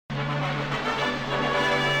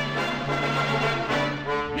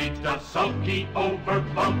just a sulky,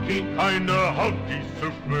 over-bulky, kinda hulky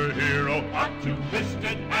superhero. A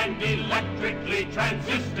two-fisted and electrically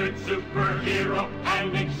transistored superhero.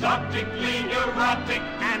 An exotically neurotic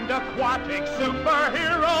and aquatic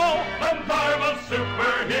superhero. The Marvel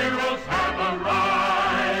superheroes have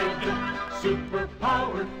arrived.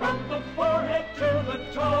 Superpowered from the forehead to the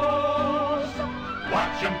toes.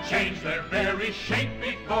 Watch them change their very shape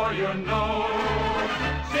before your nose.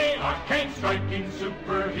 See arcane striking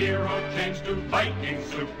superhero change to Viking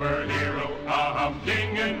superhero. A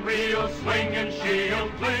humding and real swinging shield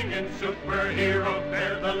flinging superhero.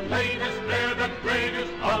 They're the latest, they're the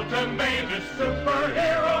greatest, ultimatest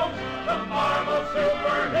superheroes. The Marvel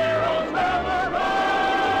superheroes have arrived.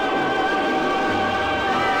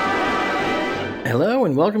 Hello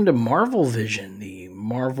and welcome to Marvel Vision, the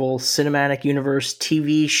Marvel Cinematic Universe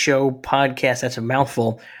TV show podcast. That's a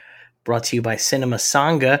mouthful. Brought to you by Cinema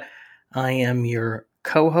Sangha. I am your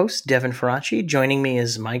co-host, Devin Faraci. Joining me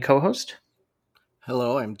is my co-host.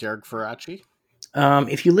 Hello, I'm Derek Faraci.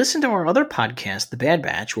 If you listen to our other podcast, The Bad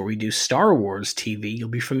Batch, where we do Star Wars TV, you'll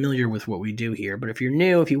be familiar with what we do here. But if you're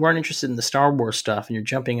new, if you weren't interested in the Star Wars stuff and you're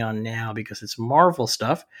jumping on now because it's Marvel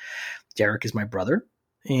stuff, Derek is my brother.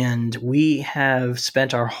 And we have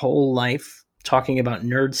spent our whole life talking about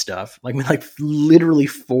nerd stuff, like literally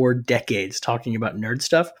 4 decades talking about nerd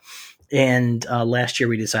stuff. And last year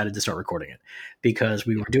we decided to start recording it because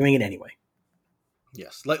we were doing it anyway.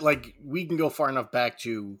 Yes, like we can go far enough back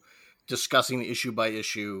to discussing issue by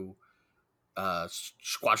issue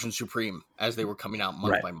Squadron Supreme as they were coming out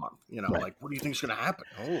month by month. You know, like, what do you think is going to happen?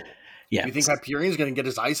 Oh, yeah. You think Hyperion's going to get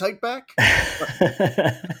his eyesight back?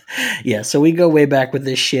 Yeah, so we go way back with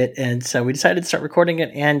this shit, and so we decided to start recording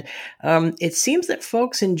it, and it seems that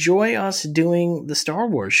folks enjoy us doing the Star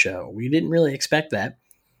Wars show. We didn't really expect that,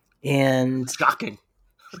 and shocking.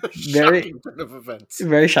 Very shocking turn of events.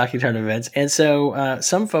 Very shocking turn of events. And so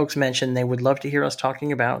some folks mentioned they would love to hear us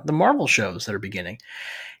talking about the Marvel shows that are beginning,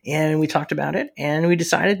 and we talked about it, and we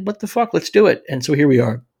decided, what the fuck, let's do it. And so here we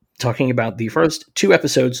are talking about the first 2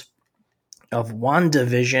 episodes of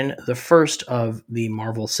WANDAVISION, the first of the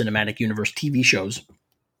Marvel Cinematic Universe TV shows.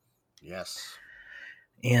 Yes.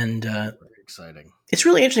 And very exciting. It's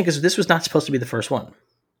really interesting because this was not supposed to be the first one.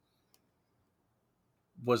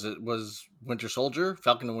 Was Winter Soldier,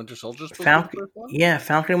 Falcon and Winter Soldier supposed to be the first one? Yeah,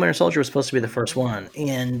 Falcon and Winter Soldier was supposed to be the first one.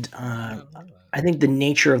 And I think the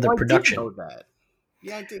nature of the production. I did know that.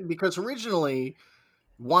 Yeah, I did, because originally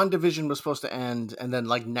WandaVision was supposed to end, and then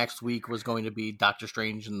like next week was going to be Doctor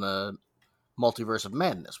Strange and the Multiverse of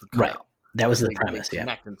Madness would come out. That was the premise,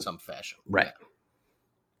 connect in some fashion. Right.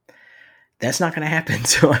 Yeah. That's not going to happen,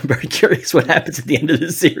 so I'm very curious what happens at the end of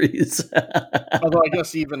the series. Although I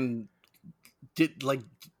guess even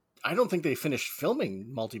I don't think they finished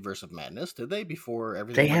filming Multiverse of Madness, did they? Before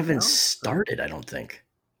everything. They haven't started, I don't think.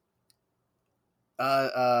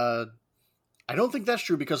 I don't think that's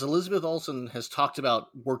true because Elizabeth Olsen has talked about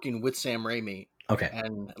working with Sam Raimi. Okay.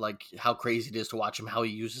 And like how crazy it is to watch him, how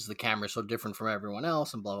he uses the camera so different from everyone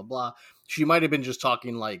else, and blah blah blah. She might have been just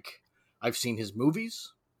talking like, I've seen his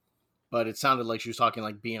movies, but it sounded like she was talking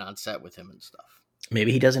like being on set with him and stuff.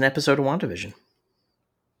 Maybe he does an episode of WandaVision.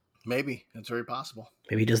 Maybe. It's very possible.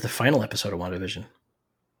 Maybe he does the final episode of WandaVision.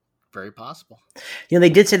 Very possible. You know, they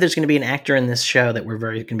did say there's going to be an actor in this show that we're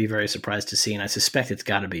going to be very surprised to see, and I suspect it's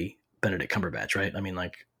got to be Benedict Cumberbatch, right? I mean,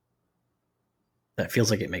 like, that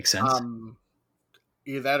feels like it makes sense.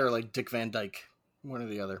 Either that or like Dick Van Dyke, one or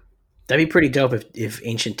the other. That'd be pretty dope if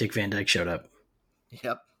ancient Dick Van Dyke showed up.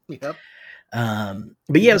 Yep. But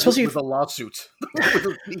yeah, it was supposed to be with a lawsuit, with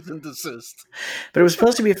a cease and desist. But it was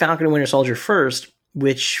supposed to be a Falcon and Winter Soldier first,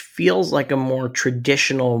 which feels like a more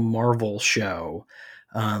traditional Marvel show.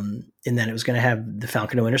 In that it was going to have the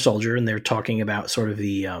Falcon and Winter Soldier, and they're talking about sort of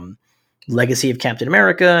the legacy of Captain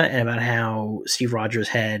America and about how Steve Rogers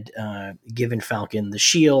had given Falcon the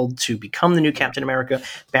shield to become the new Captain America.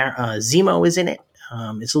 Zemo is in it.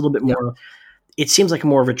 It's a little bit more, it seems like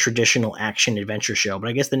more of a traditional action adventure show, but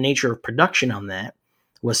I guess the nature of production on that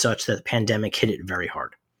was such that the pandemic hit it very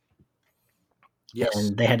hard. Yes.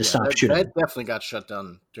 And they had to stop shooting. That definitely got shut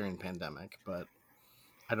down during the pandemic, but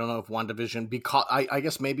I don't know if WandaVision, because I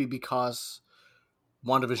guess maybe because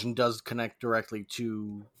WandaVision does connect directly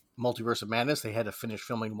to Multiverse of Madness, they had to finish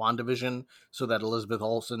filming WandaVision so that Elizabeth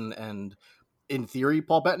Olsen and, in theory,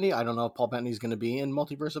 Paul Bettany, I don't know if Paul Bettany is going to be in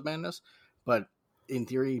Multiverse of Madness, but in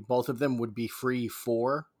theory, both of them would be free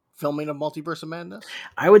for filming of Multiverse of Madness?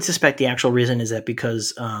 I would suspect the actual reason is that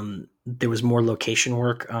because there was more location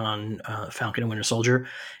work on Falcon and Winter Soldier,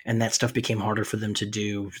 and that stuff became harder for them to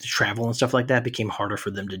do. Travel and stuff like that became harder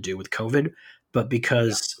for them to do with COVID. But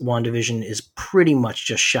because WandaVision is pretty much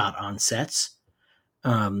just shot on sets,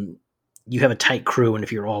 you have a tight crew, and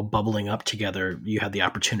if you're all bubbling up together, you have the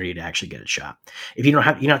opportunity to actually get it shot. If you don't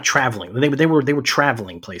have, you're not traveling. They were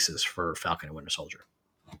traveling places for Falcon and Winter Soldier.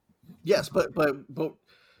 Yes, but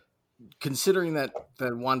considering that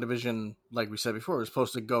WandaVision, like we said before, was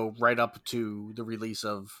supposed to go right up to the release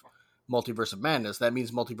of Multiverse of Madness, that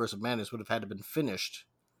means Multiverse of Madness would have had to been finished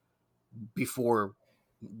before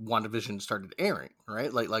WandaVision started airing,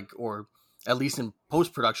 right? Like, or at least in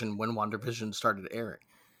post-production when WandaVision started airing.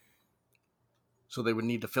 So they would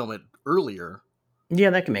need to film it earlier. Yeah,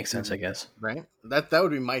 that can make sense, I guess. Right? That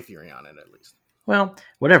would be my theory on it, at least. Well,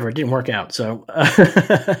 whatever. It didn't work out. So,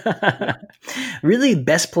 really,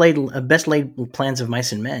 best laid plans of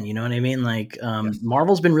mice and men. You know what I mean? Like,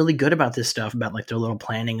 Marvel's been really good about this stuff, about like their little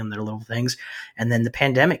planning and their little things. And then the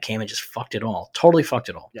pandemic came and just fucked it all. Totally fucked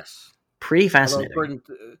it all. Yes. Pretty fascinating.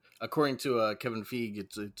 According to Kevin Feige,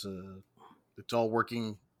 it's all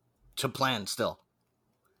working to plan still.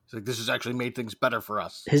 It's like, this has actually made things better for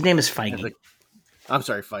us. His name is Feige. I'm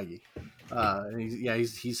sorry, Feige.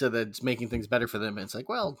 He said that it's making things better for them. And it's like,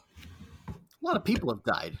 well, a lot of people have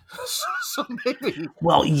died. so maybe.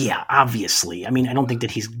 Well, yeah, obviously. I mean, I don't think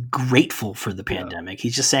that he's grateful for the pandemic.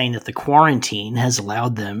 He's just saying that the quarantine has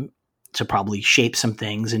allowed them to probably shape some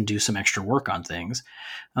things and do some extra work on things.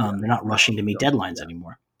 They're not rushing to meet deadlines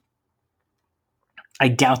anymore. I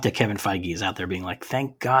doubt that Kevin Feige is out there being like,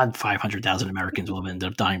 thank God 500,000 Americans will have ended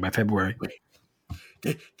up dying by February.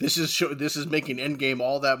 This is making Endgame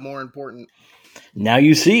all that more important. Now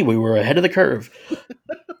you see, we were ahead of the curve.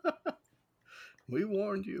 We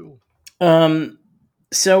warned you.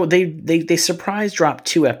 So they surprise dropped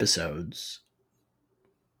 2 episodes.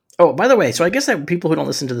 Oh, by the way, so I guess that people who don't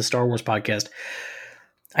listen to the Star Wars podcast,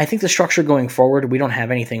 I think the structure going forward, we don't have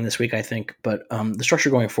anything this week, I think, but the structure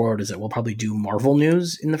going forward is that we'll probably do Marvel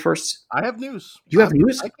news in the first. I have news. You have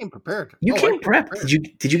news? I came prepared. You came prepped.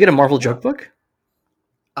 Did you get a Marvel joke book?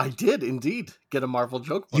 I did indeed get a Marvel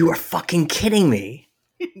joke book. You are fucking kidding me.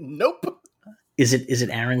 Nope. Is it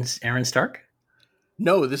Aaron Stark?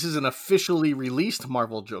 No, this is an officially released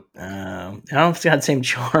Marvel joke book. I don't know if it's got the same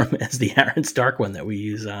charm as the Aaron Stark one that we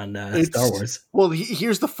use on Star Wars. Well,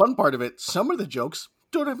 here's the fun part of it. Some of the jokes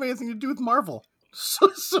don't have anything to do with Marvel. So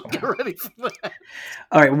get ready for that.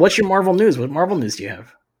 All right, what's your Marvel news? What Marvel news do you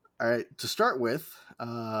have? All right, to start with,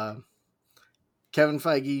 Kevin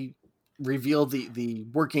Feige revealed the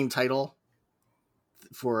working title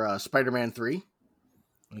for Spider-Man 3.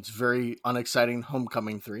 It's very unexciting,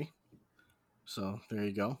 Homecoming 3. So there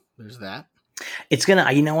you go. There's that. It's going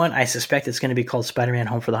to, you know what? I suspect it's going to be called Spider-Man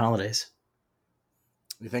Home for the Holidays.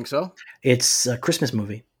 You think so? It's a Christmas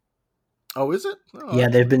movie. Oh, is it? Oh, yeah,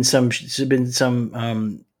 there's been some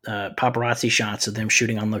paparazzi shots of them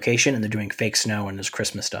shooting on location, and they're doing fake snow and there's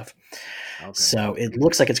Christmas stuff. Okay. So it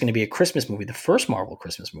looks like it's going to be a Christmas movie, the first Marvel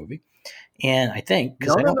Christmas movie. And I think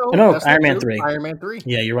no, Iron Man 3. Iron Man 3.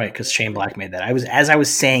 Yeah, you're right, because Shane Black made that. As I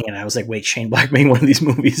was saying it, I was like, wait, Shane Black made one of these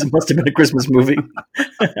movies. It must have been a Christmas movie.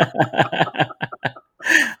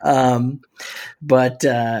 But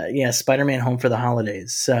Spider-Man Home for the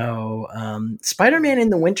Holidays. So Spider-Man in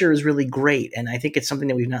the winter is really great, and I think it's something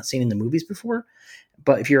that we've not seen in the movies before.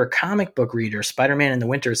 But if you're a comic book reader, Spider-Man in the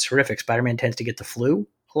winter is terrific. Spider-Man tends to get the flu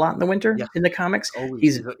a lot in the winter in the comics.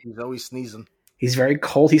 He's always sneezing. He's very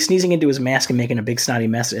cold. He's sneezing into his mask and making a big snotty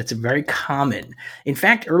mess. It's very common. In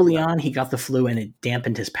fact, early on, he got the flu and it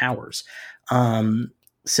dampened his powers.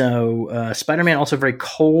 So Spider-Man also very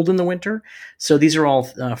cold in the winter. So these are all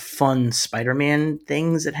fun Spider-Man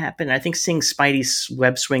things that happen. I think seeing Spidey's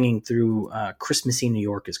web swinging through Christmassy New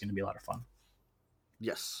York is going to be a lot of fun.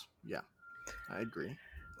 Yes. Yeah. I agree.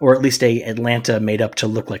 Or at least a Atlanta made up to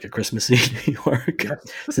look like a Christmassy New York,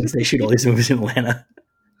 since they shoot all these movies in Atlanta.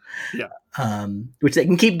 Yeah. Which they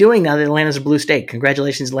can keep doing now that Atlanta's a blue state.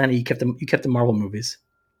 Congratulations, Atlanta! You kept the Marvel movies.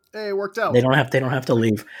 Hey, it worked out. They don't have to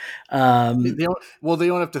leave. They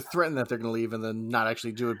don't have to threaten that they're going to leave and then not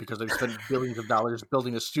actually do it because they've spent billions of dollars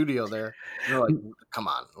building a studio there. They're like, come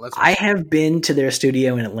on, let's. I have been to their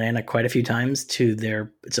studio in Atlanta quite a few times.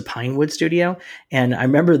 It's a Pinewood studio, and I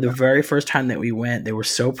remember the very first time that we went, they were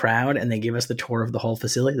so proud, and they gave us the tour of the whole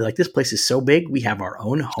facility. They're like, "This place is so big, we have our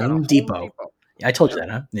own Home Depot." Yeah, I told you that,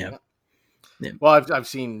 huh? Yeah. Yeah. Well, I've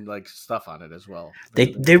seen like stuff on it as well.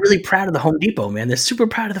 They're really proud of the Home Depot, man. They're super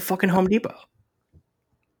proud of the fucking Home Depot.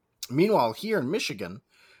 Meanwhile, here in Michigan,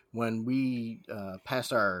 when we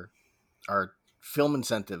passed our film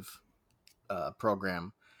incentive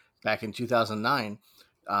program back in 2009.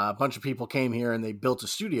 A bunch of people came here and they built a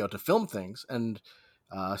studio to film things, and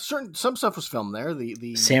some stuff was filmed there.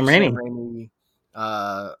 The Sam Raimi.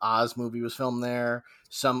 Oz movie was filmed there.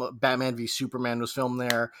 Some Batman v Superman was filmed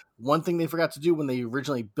there. One thing they forgot to do when they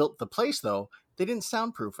originally built the place, though, they didn't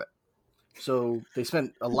soundproof it. So they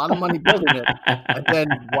spent a lot of money building it, and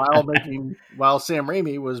then while Sam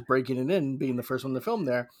Raimi was breaking it in, being the first one to film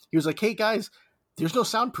there, he was like, "Hey guys, there's no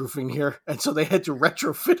soundproofing here," and so they had to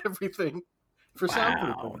retrofit everything for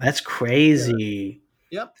soundproofing. That's crazy.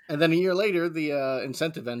 Yeah. Yep. And then a year later, the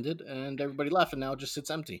incentive ended, and everybody left, and now it just sits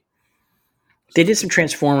empty. They did some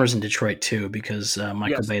Transformers in Detroit too, because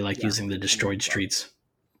Michael Bay liked using the destroyed streets.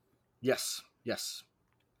 Yes.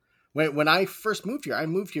 When I first moved here, I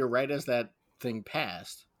moved here right as that thing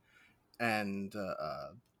passed. And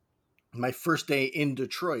my first day in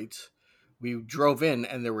Detroit, we drove in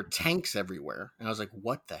and there were tanks everywhere. And I was like,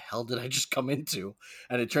 what the hell did I just come into?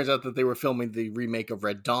 And it turns out that they were filming the remake of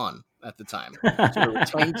Red Dawn at the time. So there were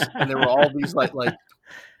tanks and there were all these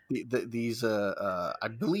these I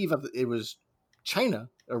believe it was China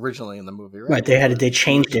originally in the movie, right? Right. They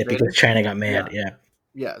changed it because China got mad. Yeah.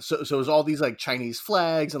 Yeah, so it was all these like Chinese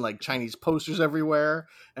flags and like Chinese posters everywhere,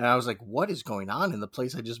 and I was like, "What is going on in the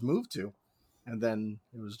place I just moved to?" And then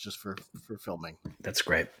it was just for filming. That's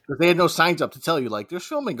great. Because they had no signs up to tell you like there's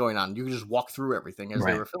filming going on. You could just walk through everything as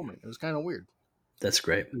they were filming. It was kind of weird. That's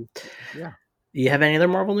great. Yeah. You have any other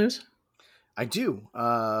Marvel news? I do.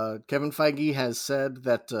 Kevin Feige has said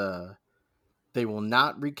that they will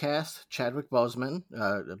not recast Chadwick Boseman,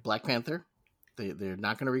 Black Panther. They're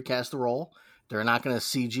not going to recast the role. They're not going to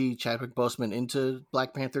CG Chadwick Boseman into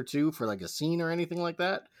Black Panther 2 for like a scene or anything like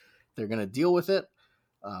that. They're going to deal with it.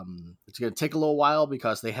 It's going to take a little while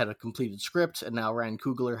because they had a completed script, and now Ryan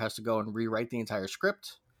Coogler has to go and rewrite the entire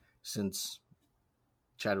script since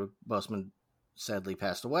Chadwick Boseman sadly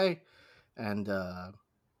passed away. And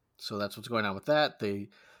so that's what's going on with that.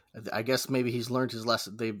 I guess maybe he's learned his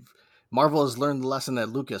lesson. Marvel has learned the lesson that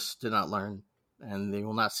Lucas did not learn, and they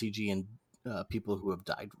will not CG in people who have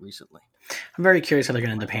died recently. I'm very curious how they're going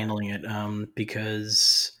to end up handling it,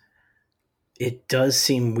 because it does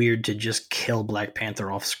seem weird to just kill Black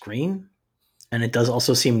Panther off screen. And it does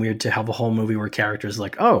also seem weird to have a whole movie where characters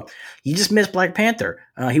like, oh, you just missed Black Panther.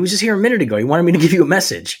 He was just here a minute ago. He wanted me to give you a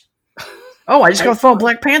message. Oh, I just got off the phone with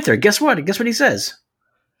Black Panther. Guess what? Guess what he says?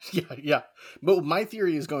 Yeah. But my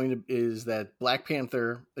theory is that Black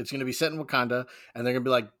Panther, it's going to be set in Wakanda, and they're going to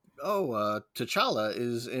be like, oh, T'Challa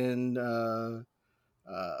is in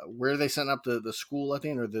where are they setting up the school at the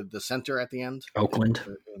end, or the center at the end? Oakland.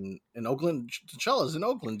 In Oakland, T'Challa's in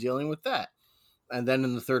Oakland dealing with that. And then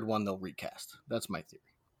in the third one, they'll recast. That's my theory.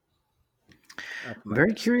 I'm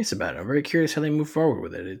very curious about it. I'm very curious how they move forward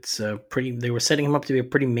with it. It's they were setting him up to be a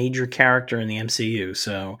pretty major character in the MCU.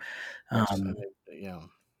 So,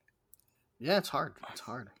 yeah, it's hard.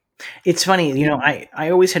 It's funny. I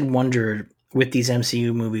always had wondered with these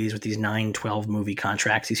MCU movies, with these 9-12 movie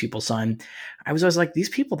contracts these people sign, I was always like, these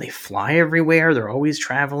people, they fly everywhere. They're always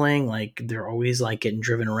traveling. Like, they're always like getting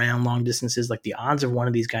driven around long distances. Like, the odds of one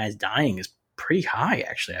of these guys dying is pretty high,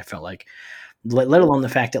 actually. I felt like, let alone the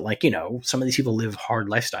fact that, like, some of these people live hard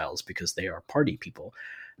lifestyles because they are party people.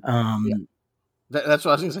 That's what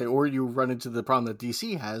I was going to say. Or you run into the problem that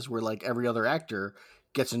DC has where, like, every other actor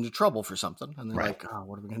gets into trouble for something. And they're like, oh,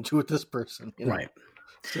 what are we going to do with this person? Right.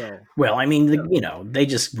 So, well, I mean, they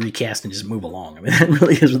just recast and just move along. I mean, that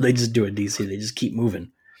really is what they just do at DC. They just keep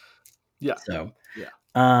moving. Yeah. So,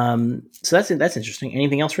 so that's interesting.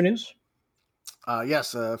 Anything else for news?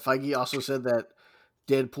 Yes. Feige also said that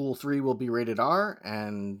Deadpool 3 will be rated R,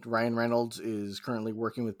 and Ryan Reynolds is currently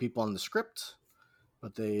working with people on the script,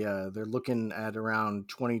 but they're looking at around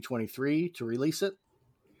 2023 to release it.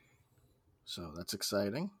 So that's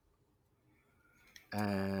exciting.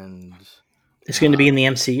 And it's going to be in the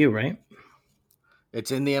MCU, right?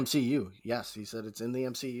 It's in the MCU. Yes, he said it's in the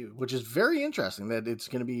MCU, which is very interesting that it's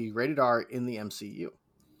going to be rated R in the MCU.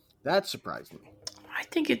 That surprised me. I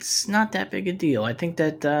think it's not that big a deal. I think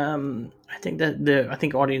that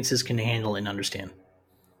audiences can handle and understand.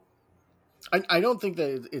 I don't think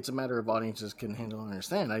that it's a matter of audiences can handle and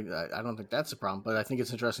understand. I don't think that's a problem, but I think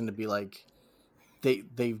it's interesting to be like they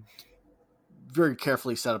very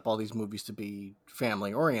carefully set up all these movies to be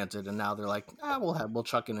family oriented, and now they're like, we'll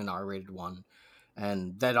chuck in an R-rated one,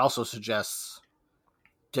 and that also suggests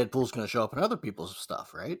Deadpool's going to show up in other people's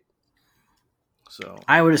stuff, right? So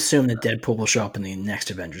I would assume that Deadpool will show up in the next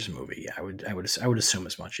Avengers movie. I would assume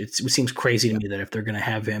as much. It seems crazy to me that if they're going to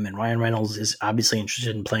have him, and Ryan Reynolds is obviously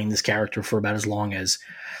interested in playing this character for about as long as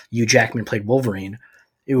Hugh Jackman played Wolverine,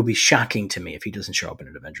 it would be shocking to me if he doesn't show up in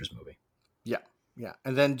an Avengers movie. Yeah.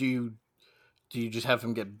 And then do you just have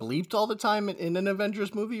him get bleeped all the time in an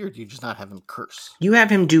Avengers movie, or do you just not have him curse? You have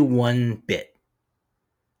him do one bit.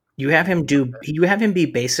 You have him be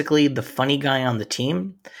basically the funny guy on the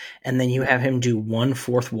team, and then you have him do one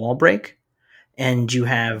fourth wall break, and you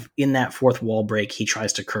have in that fourth wall break he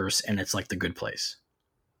tries to curse, and it's like The Good Place.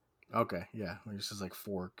 Okay, yeah. Where he says like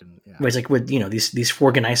fork and Where it's like with these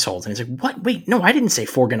Forgan ice holes, and he's like, "What? Wait, no, I didn't say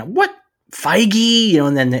Forgan. What? Feige?"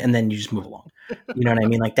 And then you just move along. You know what I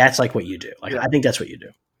mean? Like that's like what you do. Like I think that's what you do.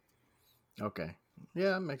 Okay,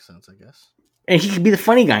 yeah, that makes sense, I guess. And he could be the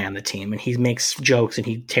funny guy on the team, and he makes jokes and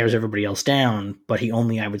he tears everybody else down. But he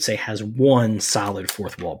only, I would say, has one solid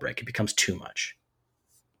fourth wall break. It becomes too much.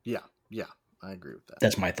 Yeah, I agree with that.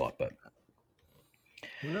 That's my thought. But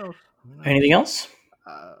who knows? Anything else?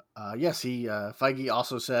 Yes, Feige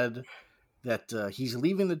also said that he's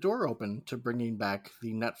leaving the door open to bringing back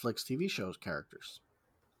the Netflix TV shows characters.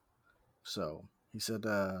 So he said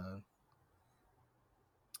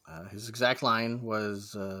his exact line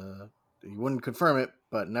was he wouldn't confirm it,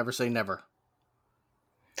 but never say never.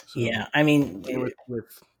 So, yeah, I mean,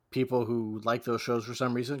 with people who like those shows for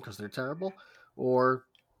some reason because they're terrible, or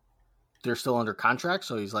they're still under contract.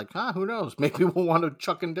 So he's like, who knows? Maybe we'll want to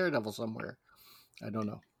chuck in Daredevil somewhere. I don't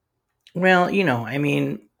know. Well, I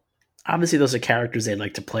mean, obviously those are characters they'd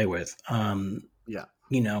like to play with. Yeah.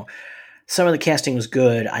 Some of the casting was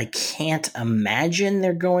good. I can't imagine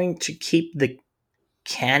they're going to keep the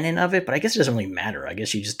canon of it, but I guess it doesn't really matter. I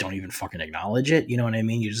guess you just don't even fucking acknowledge it. You know what I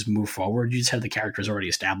mean? You just move forward. You just have the characters already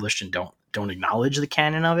established and don't acknowledge the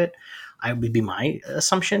canon of it. I would be my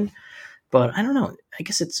assumption, but I don't know. I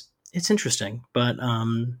guess it's interesting, but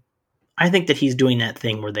I think that he's doing that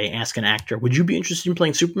thing where they ask an actor, "Would you be interested in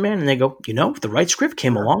playing Superman?" And they go, "If the right script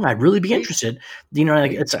came along, I'd really be interested."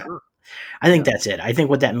 I think that's it. I think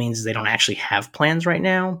what that means is they don't actually have plans right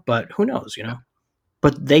now, but who knows,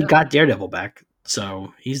 But they got Daredevil back,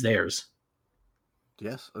 so he's theirs.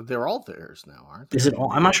 Yes, they're all theirs now, aren't they? Is it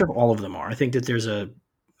all? I'm not sure if all of them are. I think that there's a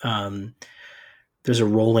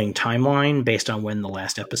rolling timeline based on when the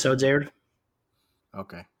last episodes aired.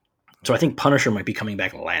 Okay. So I think Punisher might be coming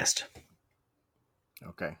back last.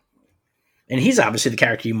 Okay. And he's obviously the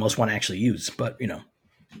character you most want to actually use, but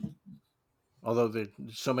Although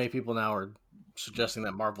so many people now are suggesting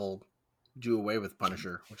that Marvel do away with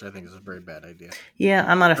Punisher, which I think is a very bad idea. Yeah,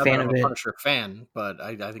 I'm not a fan of it. Punisher fan, but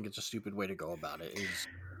I think it's a stupid way to go about it.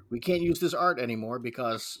 We can't use this art anymore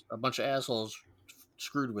because a bunch of assholes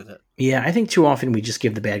screwed with it. Yeah, I think too often we just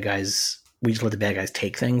let the bad guys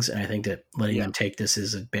take things, and I think that letting them take this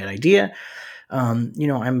is a bad idea.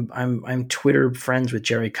 I'm Twitter friends with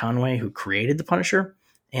Jerry Conway, who created the Punisher,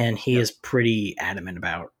 and he is pretty adamant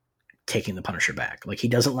about taking the Punisher back. Like, he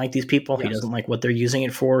doesn't like these people. Yes. He doesn't like what they're using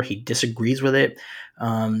it for. He disagrees with it.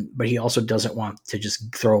 But he also doesn't want to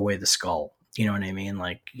just throw away the skull. You know what I mean?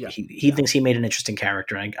 Like, he thinks he made an interesting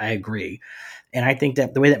character. I agree. And I think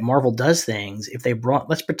that the way that Marvel does things, if they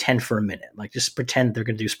let's pretend for a minute, like just pretend they're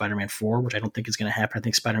going to do Spider-Man 4, which I don't think is going to happen. I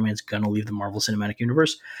think Spider-Man's going to leave the Marvel Cinematic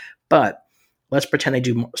Universe. But let's pretend they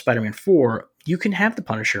do Spider-Man 4. You can have the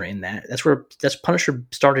Punisher in that. That's Punisher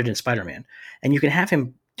started in Spider-Man. And you can have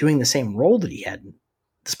him doing the same role that he had in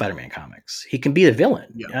the Spider-Man comics. He can be the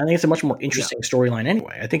villain. Yeah. I think it's a much more interesting storyline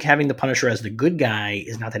anyway. I think having the Punisher as the good guy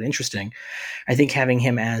is not that interesting. I think having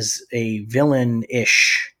him as a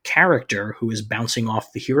villain-ish character who is bouncing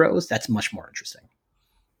off the heroes, that's much more interesting.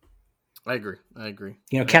 I agree.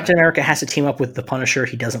 Captain America has to team up with the Punisher.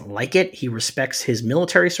 He doesn't like it. He respects his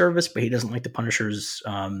military service, but he doesn't like the Punisher's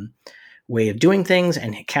way of doing things.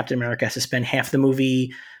 And Captain America has to spend half the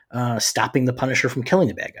movie stopping the Punisher from killing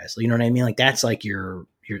the bad guys. You know what I mean? Like, that's like your.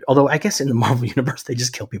 Although I guess in the Marvel universe they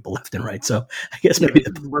just kill people left and right. So I guess maybe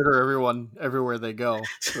they murder everyone everywhere they go.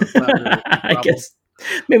 So it's not really I guess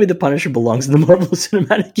maybe the Punisher belongs in the Marvel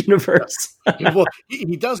Cinematic Universe. Well,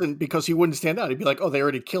 he doesn't, because he wouldn't stand out. He'd be like, "Oh, they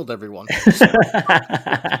already killed everyone."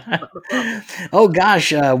 Oh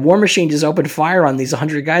gosh, War Machine just opened fire on these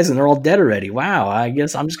 100 guys and they're all dead already. Wow, I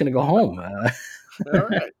guess I'm just gonna go home. All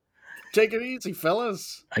right. Take it easy,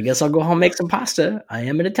 fellas. I guess I'll go home and make some pasta. I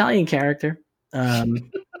am an Italian character.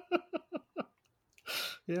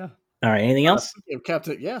 Yeah. All right. Anything else?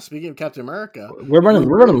 Speaking of Captain America, we're running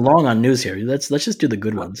long on news here. Let's just do the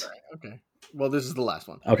good ones. Okay. Well, this is the last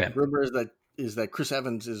one. Okay. Rumor is that Chris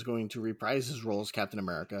Evans is going to reprise his role as Captain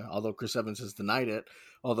America, although Chris Evans has denied it.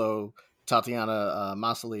 Although Tatiana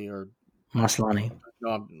Maslany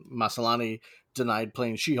denied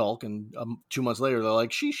playing She-Hulk, and 2 months later they're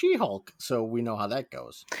like She-Hulk. So we know how that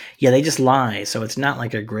goes. Yeah, they just lie. So it's not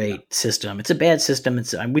like a great system. It's a bad system.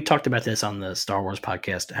 We talked about this on the Star Wars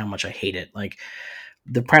podcast, how much I hate it. Like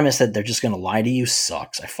the premise that they're just going to lie to you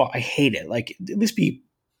sucks. I hate it. Like at least be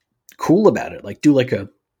cool about it. Like do like a,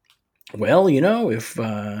 well, if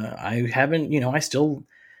I haven't,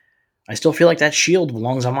 I still feel like that shield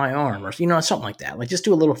belongs on my arm, or something like that. Like just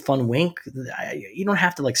do a little fun wink. You don't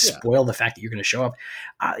have to spoil the fact that you're going to show up.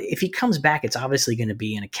 If he comes back, it's obviously going to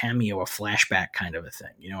be in a cameo, a flashback kind of a thing.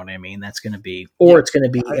 You know what I mean? That's going to be, or it's going to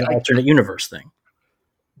be an alternate universe thing.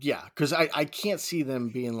 Yeah, because I can't see them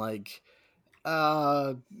being like,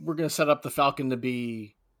 we're going to set up the Falcon to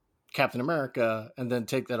be Captain America and then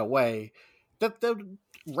take that away. That would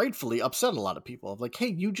rightfully upset a lot of people. Like, hey,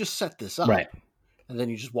 you just set this up. Right. And then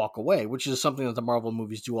you just walk away, which is something that the Marvel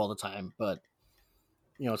movies do all the time. But,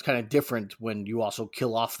 it's kind of different when you also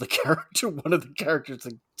kill off the character, one of the characters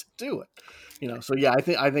to do it. So yeah, I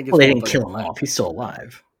think it's. Well, they didn't kill him off. He's still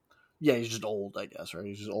alive. Yeah, he's just old, I guess, right?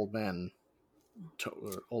 He's just old man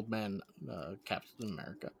Captain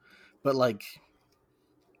America. But like,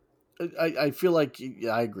 I feel like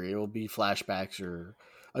I agree. It will be flashbacks or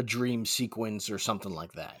a dream sequence or something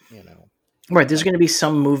like that. Right, there's going to be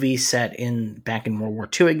some movie set back in World War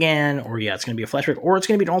II again, or it's going to be a flashback, or it's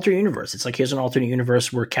going to be an alternate universe. It's like here's an alternate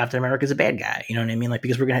universe where Captain America is a bad guy. You know what I mean? Like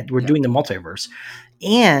because we're doing the multiverse,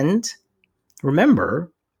 and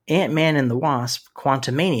remember, Ant-Man and the Wasp: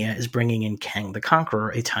 Quantumania is bringing in Kang the Conqueror,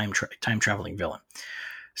 a time traveling villain.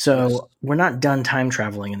 So we're not done time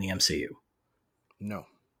traveling in the MCU. No,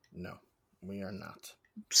 we are not.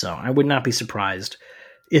 So I would not be surprised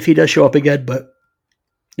if he does show up again, but.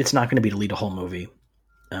 It's not going to be to lead a whole movie.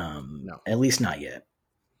 No. At least not yet.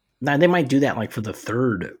 Now, they might do that like for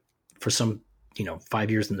some,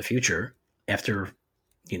 5 years in the future after,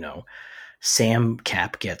 Sam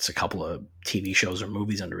Cap gets a couple of TV shows or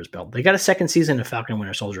movies under his belt. They got a second season of Falcon and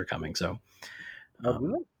Winter Soldier coming. So,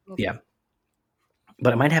 yeah.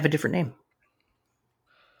 But it might have a different name.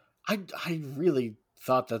 I really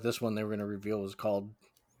thought that this one they were going to reveal was called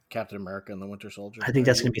Captain America and the Winter Soldier. I think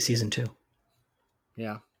that's going to be season 2.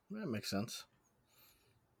 Yeah, that makes sense.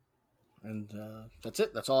 And that's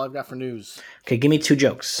it. That's all I've got for news. Okay, give me 2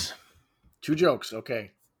 jokes. 2 jokes,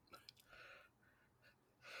 okay.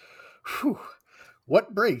 Whew.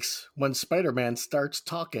 What breaks when Spider-Man starts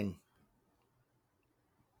talking?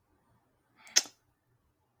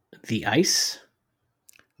 The ice?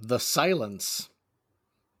 The silence.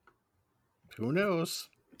 Who knows?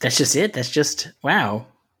 That's just it? That's just, wow.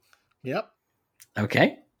 Yep.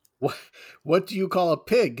 Okay. What do you call a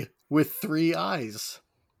pig with 3 eyes?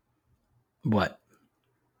 What?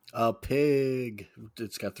 A pig.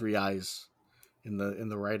 It's got 3 eyes in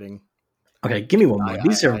the writing. Okay, give me one more.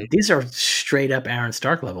 These are straight up Aaron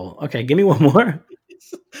Stark level. Okay, give me one more.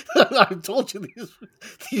 I told you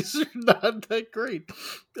these are not that great.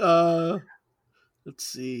 Let's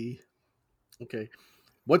see. Okay.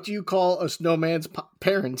 What do you call a snowman's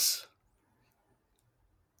parents?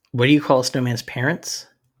 What do you call a snowman's parents?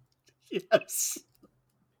 Yes.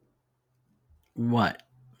 What?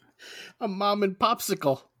 A mom and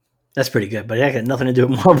popsicle. That's pretty good, but that got nothing to do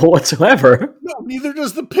with Marvel whatsoever. No, neither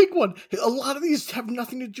does the pig one. A lot of these have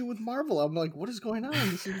nothing to do with Marvel. I'm like, what is going on?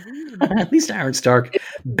 This is weird. At least Aaron Stark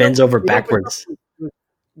bends over backwards.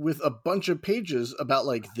 With a bunch of pages about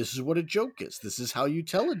like, this is what a joke is. This is how you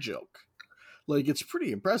tell a joke. Like, it's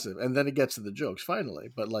pretty impressive. And then it gets to the jokes finally.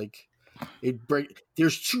 But like,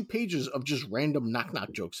 there's 2 pages of just random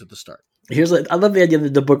knock-knock jokes at the start. I love the idea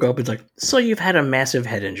that the book opens like, so you've had a massive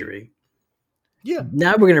head injury. Yeah.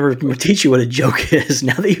 Now we're going to teach you what a joke is.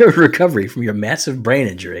 Now that you're in recovery from your massive brain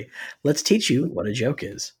injury, let's teach you what a joke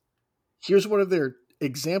is. Here's one of their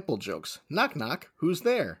example jokes. Knock, knock. Who's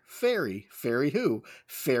there? Fairy. Fairy who?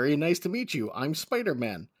 Fairy, nice to meet you. I'm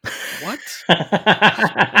Spider-Man. What?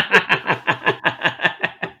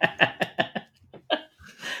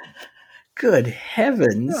 Good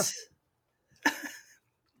heavens. Yeah.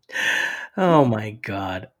 Oh my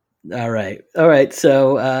God. All right.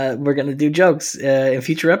 So we're going to do jokes in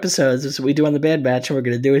future episodes. That's what we do on the Bad Batch, and we're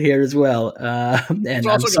going to do it here as well. And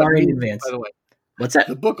I'm sorry in advance. By the way. What's that?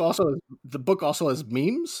 The book also has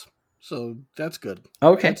memes, so that's good.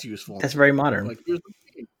 Okay. That's useful. That's very modern. Like, here's the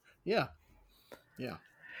meme. Yeah.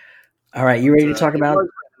 All right, you ready to talk about...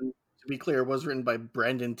 To be clear, it was written by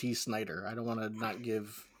Brandon T. Snyder. I don't want to not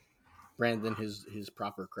give Brandon his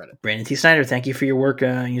proper credit. Brandon T. Snyder, thank you for your work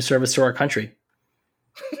and your service to our country.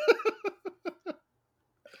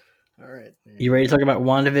 All right. You ready to talk about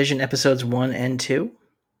WandaVision episodes 1 and 2?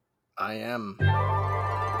 I am.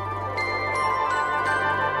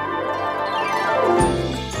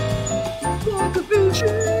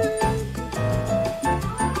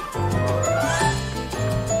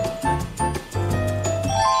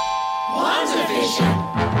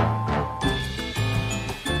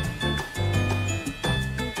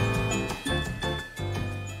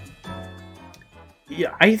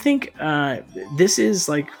 Yeah, I think this is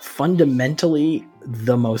like fundamentally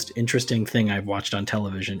the most interesting thing I've watched on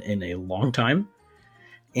television in a long time.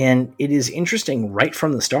 And it is interesting right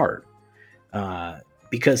from the start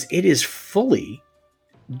because it is fully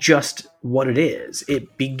just what it is.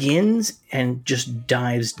 It begins and just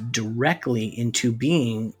dives directly into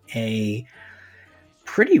being a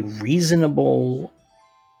pretty reasonable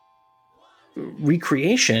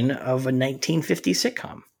recreation of a 1950s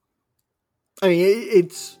sitcom. I mean,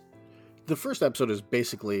 it's the first episode is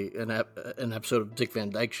basically an episode of Dick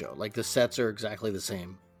Van Dyke Show. Like the sets are exactly the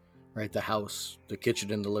same, right? The house, the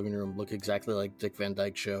kitchen, and the living room look exactly like Dick Van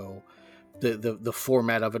Dyke Show. The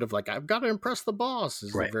format of it of like I've got to impress the boss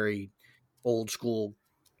is Right. a very old school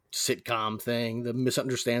sitcom thing. The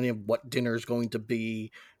misunderstanding of what dinner is going to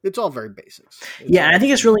be. It's all very basics. I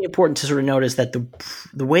think it's really important to sort of notice that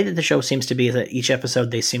the way that the show seems to be is that each episode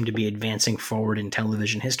they seem to be advancing forward in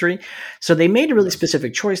television history. So they made a really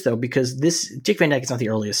specific choice though, because this Dick Van Dyke is not the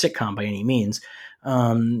earliest sitcom by any means.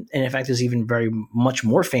 And in fact, there's even very much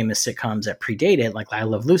more famous sitcoms that predate it, like I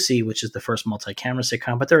Love Lucy, which is the first multi-camera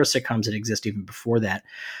sitcom, but there are sitcoms that exist even before that.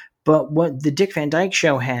 But what the Dick Van Dyke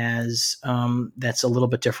Show has that's a little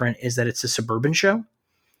bit different is that it's a suburban show.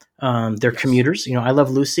 They're commuters. You know, I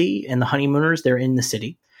Love Lucy and the Honeymooners, they're in the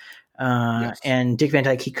city. And Dick Van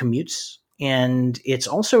Dyke, he commutes. And it's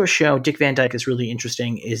also a show, Dick Van Dyke is really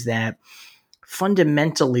interesting, is that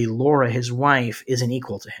fundamentally Laura, his wife, is an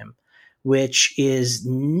equal to him, which is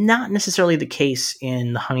not necessarily the case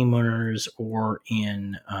in the Honeymooners or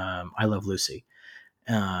in I Love Lucy.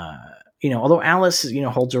 You know, although Alice, you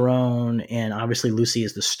know, holds her own, and obviously Lucy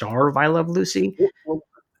is the star of I Love Lucy.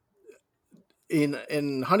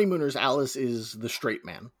 In Honeymooners, Alice is the straight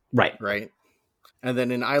man. Right. And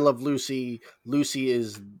then in I Love Lucy, Lucy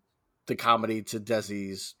is the comedy to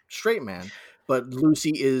Desi's straight man, but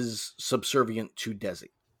Lucy is subservient to Desi.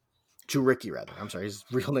 To Ricky, rather. I'm sorry, his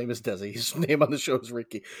real name is Desi. His name on the show is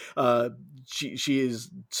Ricky. She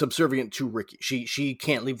is subservient to Ricky. She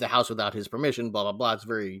can't leave the house without his permission, blah, blah, blah. It's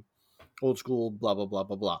very old school, blah, blah, blah,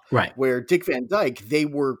 blah, blah. Right. Where Dick Van Dyke, they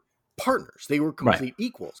were partners. They were complete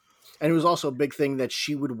equals. And it was also a big thing that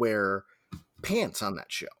she would wear pants on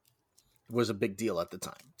that show. It was a big deal at the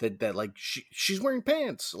time. That like she's wearing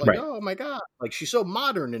pants. Like, oh my God. Like she's so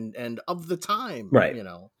modern and of the time. Right. You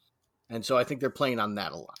know. And so I think they're playing on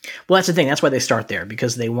that a lot. Well, that's the thing. That's why they start there,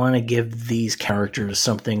 because they want to give these characters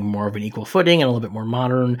something more of an equal footing and a little bit more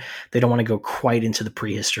modern. They don't want to go quite into the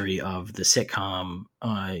prehistory of the sitcom,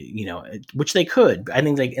 you know, which they could. I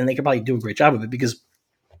think they could probably do a great job of it, because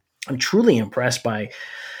I'm truly impressed by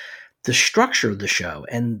the structure of the show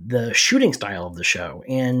and the shooting style of the show,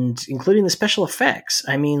 and including the special effects.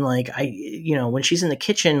 I mean, like you know, when she's in the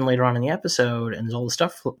kitchen later on in the episode and there's all the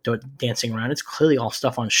stuff dancing around, it's clearly all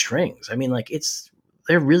stuff on strings. I mean, like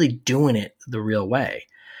they're really doing it the real way.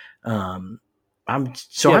 I'm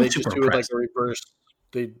super impressed. Like a reverse.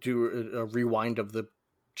 They do a rewind of the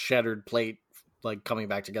shattered plate, like coming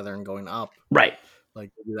back together and going up. Right. Like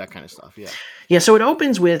do that kind of stuff, yeah. Yeah, so it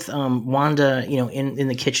opens with Wanda, you know, in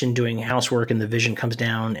the kitchen doing housework, and the Vision comes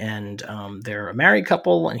down, and they're a married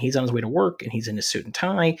couple, and he's on his way to work, and he's in his suit and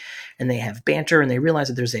tie, and they have banter, and they realize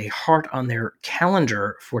that there's a heart on their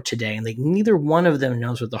calendar for today, and neither one of them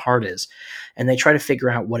knows what the heart is, and they try to figure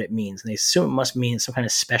out what it means, and they assume it must mean some kind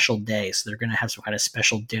of special day, so they're going to have some kind of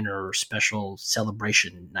special dinner or special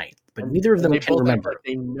celebration night, but neither of them can remember. Like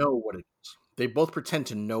they know what it is. They both pretend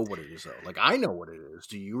to know what it is, though. Like, I know what it is.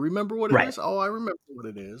 Do you remember what it is? Oh, I remember what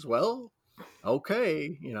it is. Well,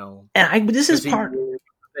 okay, you know. And this is part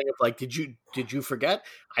thing of like, did you forget?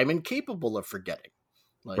 I'm incapable of forgetting.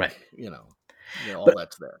 Like, you know, all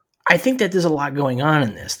that's there. I think that there's a lot going on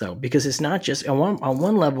in this, though, because it's not just on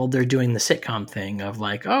one level they're doing the sitcom thing of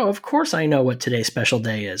like, oh, of course I know what today's special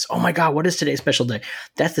day is. Oh my God, what is today's special day?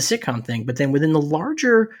 That's the sitcom thing. But then within the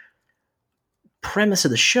larger premise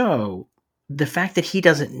of the show, the fact that he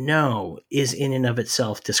doesn't know is in and of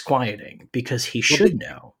itself disquieting, because he should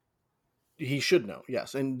know. He should know,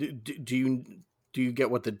 yes. And do you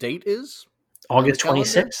get what the date is? August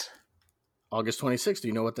 26th? August 26th. Do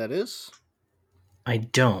you know what that is? I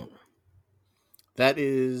don't. That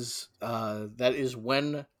is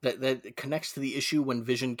when that connects to the issue when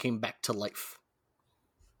Vision came back to life.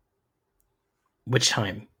 Which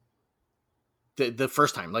time? The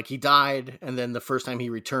first time. Like he died, and then the first time he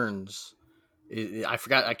returns I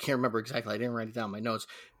forgot. I can't remember exactly. I didn't write it down in my notes,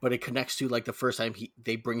 but it connects to like the first time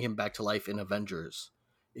they bring him back to life in Avengers.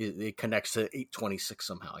 It connects to 826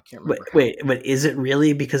 somehow. I can't remember. But is it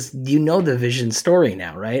really? Because you know the Vision story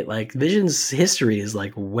now, right? Like Vision's history is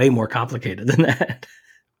like way more complicated than that.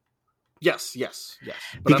 Yes.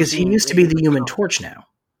 But because he used to be the Human Torch now.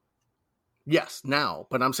 Yes, now.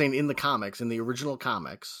 But I'm saying in the comics, in the original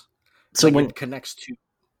comics, so like when it connects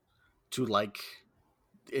to like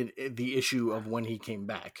the issue of when he came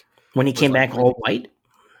back. When he came back all white?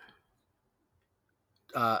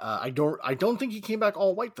 I don't think he came back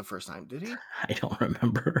all white the first time, did he? I don't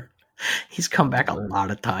remember. He's come back a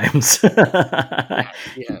lot of times. Yeah,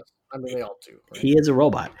 he has. I mean, they all do. Right? He is a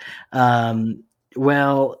robot.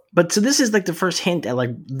 Well, but so this is like the first hint at like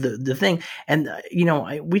the thing. And,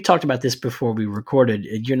 we talked about this before we recorded.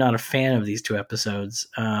 You're not a fan of these two episodes.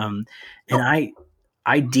 And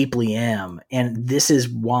I deeply am. And this is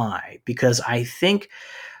why, because I think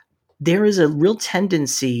there is a real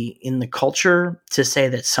tendency in the culture to say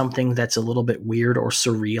that something that's a little bit weird or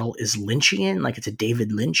surreal is Lynchian, like it's a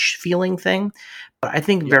David Lynch feeling thing. But I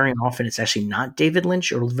think very often it's actually not David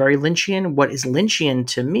Lynch or very Lynchian. What is Lynchian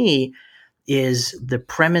to me is the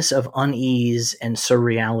premise of unease and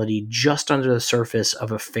surreality just under the surface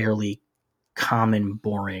of a fairly common,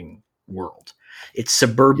 boring world. It's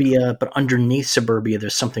suburbia, but underneath suburbia,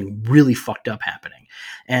 there's something really fucked up happening.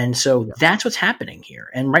 And so that's what's happening here.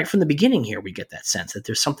 And right from the beginning here, we get that sense that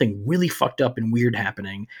there's something really fucked up and weird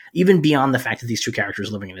happening, even beyond the fact that these two characters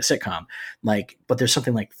are living in a sitcom. But there's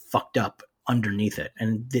something like fucked up underneath it.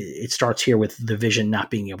 And it starts here with the Vision not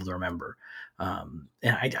being able to remember. And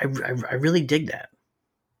I really dig that.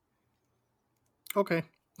 Okay.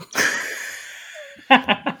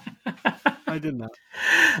 I did not.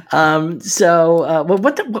 What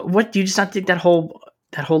do you just not think that whole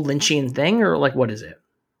Lynchian thing, or like what is it?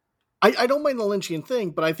 I don't mind the Lynchian thing,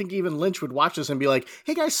 but I think even Lynch would watch this and be like,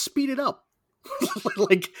 "Hey guys, speed it up."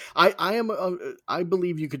 Like I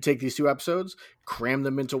believe you could take these two episodes, cram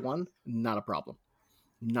them into one, not a problem.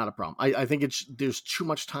 Not a problem. I think there's too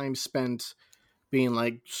much time spent being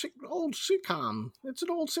like old sitcom. It's an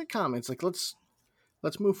old sitcom. It's like let's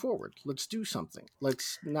move forward. Let's do something.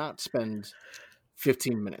 Let's not spend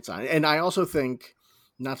 15 minutes on it. And I also think,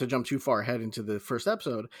 not to jump too far ahead into the first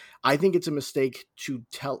episode, I think it's a mistake to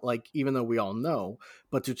tell, like, even though we all know,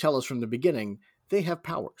 but to tell us from the beginning, they have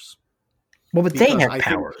powers. Well, but they have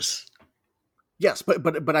powers. Yes,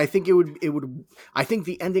 but I think it would. I think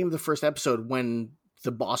the ending of the first episode, when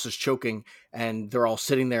the boss is choking and they're all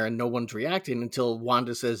sitting there and no one's reacting until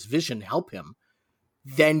Wanda says, "Vision, help him,"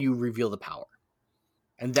 then you reveal the power.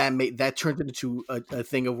 And that turned into a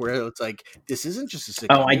thing of where it's like, this isn't just a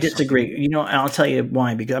sitcom. Oh, I disagree. I'll tell you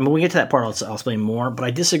why. Because when we get to that part, I'll explain more. But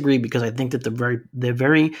I disagree because I think that the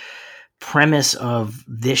very premise of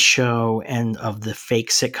this show and of the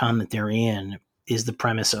fake sitcom that they're in is the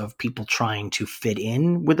premise of people trying to fit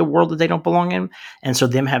in with a world that they don't belong in. And so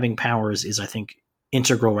them having powers is, I think,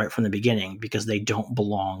 integral right from the beginning because they don't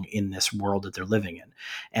belong in this world that they're living in.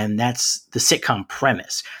 And that's the sitcom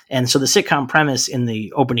premise. And so the sitcom premise in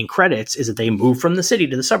the opening credits is that they move from the city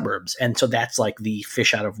to the suburbs. And so that's like the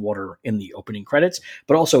fish out of water in the opening credits,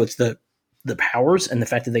 but also it's the powers and the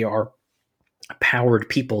fact that they are powered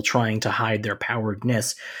people trying to hide their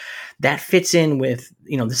poweredness. That fits in with,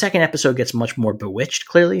 the second episode gets much more bewitched,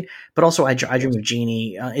 clearly, but also I Dream of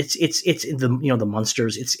Jeannie. It's the, the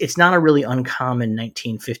monsters. It's not a really uncommon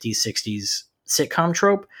 1950s, 60s sitcom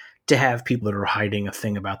trope to have people that are hiding a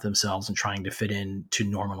thing about themselves and trying to fit in to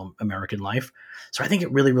normal American life. So I think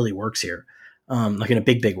it really, really works here, like in a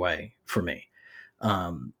big, big way for me.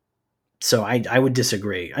 So I would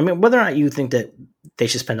disagree. I mean, whether or not you think that they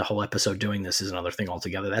should spend a whole episode doing this is another thing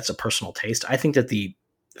altogether. That's a personal taste. I think that the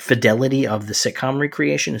fidelity of the sitcom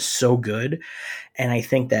recreation is so good. And I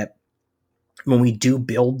think that when we do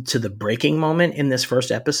build to the breaking moment in this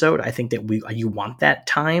first episode, I think that you want that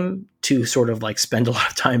time to sort of like spend a lot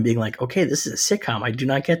of time being like, okay, this is a sitcom. I do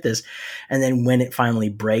not get this. And then when it finally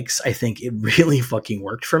breaks, I think it really fucking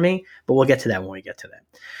worked for me, but we'll get to that when we get to that.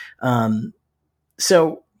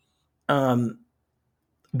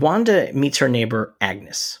 Wanda meets her neighbor,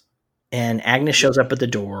 Agnes. And Agnes shows up at the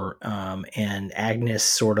door, and Agnes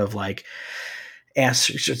sort of like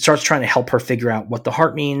starts trying to help her figure out what the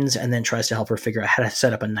heart means, and then tries to help her figure out how to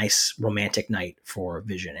set up a nice romantic night for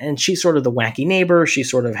Vision. And she's sort of the wacky neighbor. She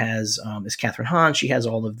sort of has, is Catherine Hahn. She has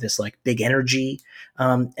all of this like big energy.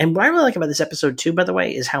 And what I really like about this episode too, by the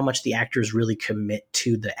way, is how much the actors really commit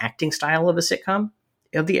to the acting style of a sitcom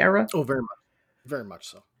of the era. Oh, very much. Very much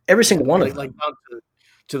so. Every single one of them. Like down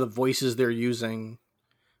to the voices they're using.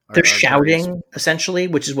 They're shouting, essentially,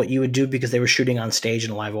 which is what you would do because they were shooting on stage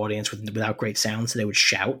in a live audience without great sound, so they would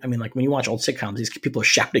shout. I mean, like when you watch old sitcoms, these people are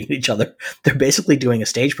shouting at each other. They're basically doing a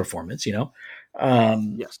stage performance, you know?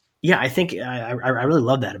 Yes. Yeah, I think I really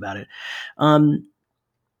love that about it. But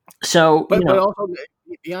also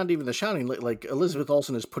beyond even the shouting, like Elizabeth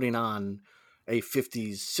Olsen is putting on a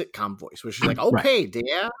 50s sitcom voice, which is like, okay, right.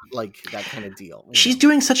 Yeah, like that kind of deal. She's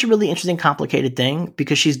doing such a really interesting, complicated thing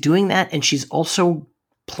because she's doing that and she's also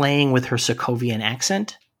playing with her Sokovian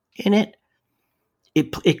accent in it.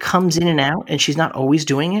 It comes in and out, and she's not always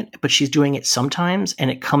doing it, but she's doing it sometimes, and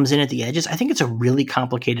it comes in at the edges. I think it's a really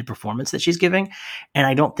complicated performance that she's giving, and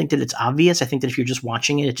I don't think that it's obvious. I think that if you're just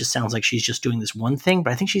watching it, it just sounds like she's just doing this one thing,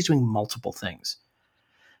 but I think she's doing multiple things.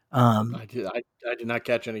 I did not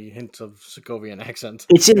catch any hints of Sokovian accent.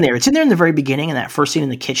 It's in there. It's in there in the very beginning. In that first scene in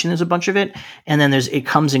the kitchen, there's a bunch of it. And then it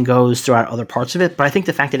comes and goes throughout other parts of it. But I think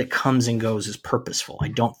the fact that it comes and goes is purposeful. I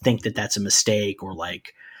don't think that that's a mistake or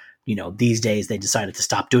like, you know, these days they decided to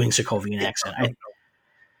stop doing Sokovian accent.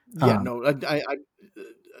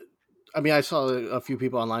 I mean, I saw a few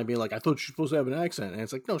people online being like, I thought she was supposed to have an accent. And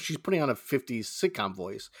it's like, no, she's putting on a 50s sitcom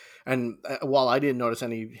voice. And while I didn't notice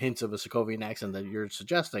any hints of a Sokovian accent that you're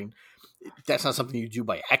suggesting, that's not something you do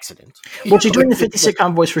by accident. Well, she's doing the 50s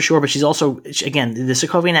sitcom voice for sure, but she's also, again, the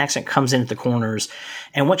Sokovian accent comes in at the corners.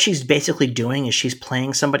 And what she's basically doing is she's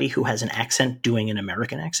playing somebody who has an accent doing an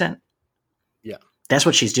American accent. Yeah. That's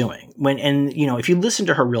what she's doing. If you listen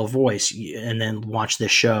to her real voice and then watch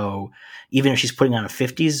this show, even if she's putting on a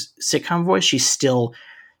 50s sitcom voice, she's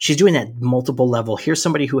doing that multiple level. Here's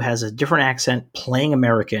somebody who has a different accent playing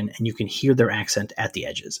American, and you can hear their accent at the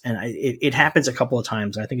edges. And it happens a couple of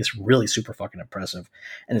times. And I think it's really super fucking impressive.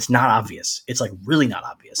 And it's not obvious. It's like really not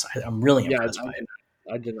obvious. I'm really impressed by it.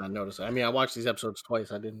 I did not notice it. I mean, I watched these episodes twice.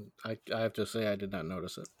 I have to say I did not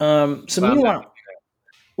notice it.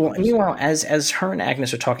 Meanwhile, as her and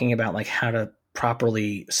Agnes are talking about like how to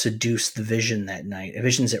properly seduce the Vision that night,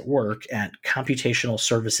 Vision's at work at Computational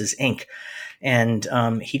Services Inc. And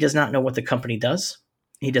he does not know what the company does.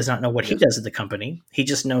 He does not know what he does at the company. He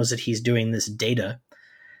just knows that he's doing this data.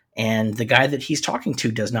 And the guy that he's talking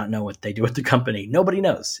to does not know what they do at the company. Nobody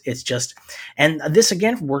knows. It's just, and this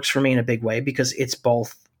again works for me in a big way because it's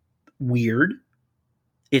both weird.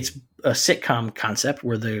 It's a sitcom concept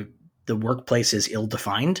where the workplace is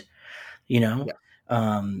ill-defined, you know. Yeah.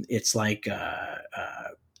 It's like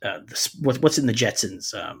what's in the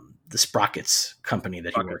Jetsons, the Sprockets company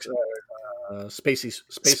that he works at. Spacely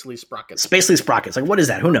Sprockets. Spacely Sprockets. Like, what is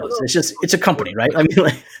that? Who knows? It's a company, right? I mean,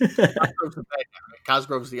 like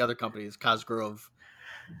Cosgrove's the other company. It's Cosgrove,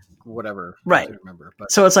 whatever. Right. I don't remember.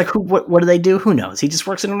 But so it's like, what do they do? Who knows? He just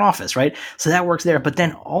works in an office, right? So that works there. But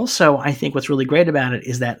then also, I think what's really great about it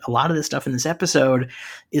is that a lot of the stuff in this episode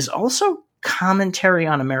is also commentary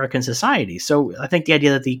on American society. So I think the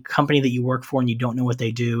idea that the company that you work for and you don't know what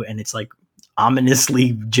they do, and it's like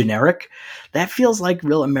ominously generic, that feels like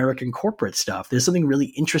real American corporate stuff. There's something really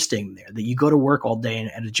interesting there that you go to work all day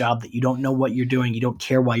at a job that you don't know what you're doing. You don't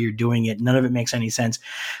care why you're doing it. None of it makes any sense.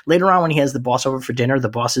 Later on, when he has the boss over for dinner, the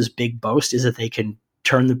boss's big boast is that they can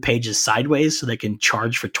turn the pages sideways so they can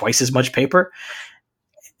charge for twice as much paper.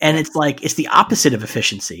 And it's like, it's the opposite of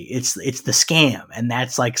efficiency. It's the scam. And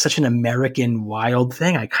that's like such an American wild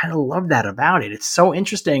thing. I kind of love that about it. It's so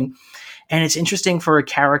interesting. And it's interesting for a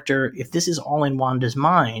character, if this is all in Wanda's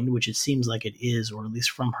mind, which it seems like it is, or at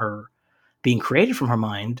least from her being created from her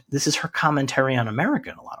mind, this is her commentary on America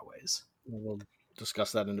in a lot of ways. We'll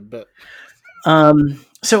discuss that in a bit.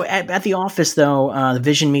 So at the office, though, the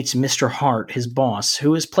Vision meets Mr. Hart, his boss,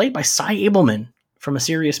 who is played by Cy Abelman from A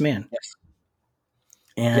Serious Man. Yes.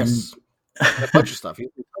 And a bunch of stuff.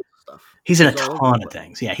 He's in a ton of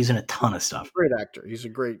things. Yeah, he's in a ton of stuff. Great actor. He's a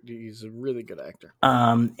really good actor.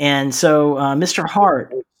 And so Mr.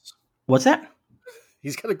 Hart, what's that?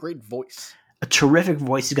 He's got a great voice. A terrific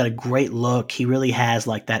voice. He's got a great look. He really has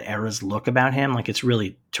like that era's look about him. Like it's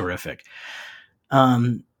really terrific.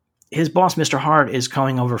 His boss, Mr. Hart, is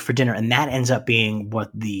going over for dinner, and that ends up being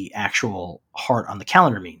what the actual heart on the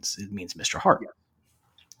calendar means. It means Mr. Hart. Yeah.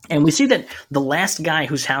 And we see that the last guy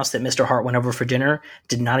whose house that Mr. Hart went over for dinner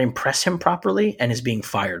did not impress him properly and is being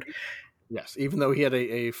fired. Yes, even though he had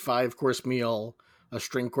a 5-course meal, a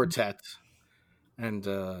string quartet, and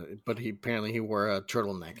but he wore a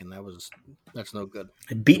turtleneck, and that's no good.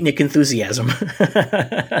 Beatnik enthusiasm.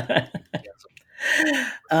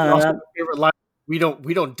 Favorite line: we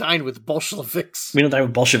don't dine with Bolsheviks. We don't dine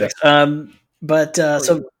with Bolsheviks.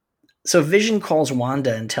 So Vision calls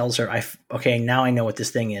Wanda and tells her, okay, now I know what this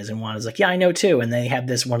thing is. And Wanda's like, yeah, I know too. And they have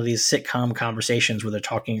one of these sitcom conversations where they're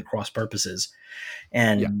talking at cross purposes.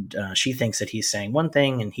 And she thinks that he's saying one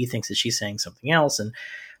thing and he thinks that she's saying something else. And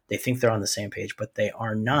they think they're on the same page, but they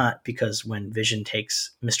are not, because when Vision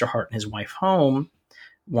takes Mr. Hart and his wife home,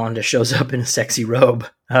 Wanda shows up in a sexy robe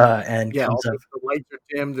and comes up. The lights are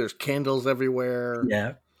dim. There's candles everywhere.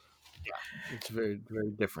 Yeah. It's very,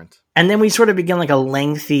 very different. And then we sort of begin like a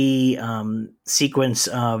lengthy sequence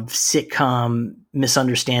of sitcom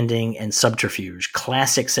misunderstanding and subterfuge,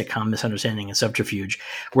 classic sitcom misunderstanding and subterfuge,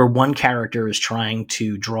 where one character is trying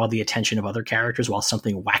to draw the attention of other characters while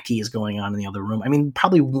something wacky is going on in the other room. I mean,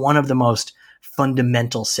 probably one of the most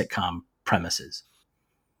fundamental sitcom premises.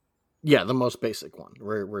 Yeah, the most basic one,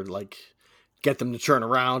 where like get them to turn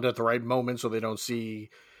around at the right moment so they don't see,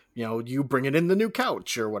 you bringing in the new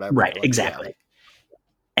couch or whatever. Right, like, exactly. Yeah.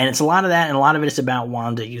 And it's a lot of that, and a lot of it is about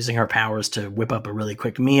Wanda using her powers to whip up a really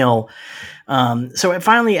quick meal. So it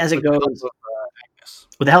finally, as it goes,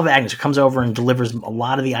 with the help of Agnes, who comes over and delivers a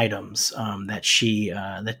lot of the items that she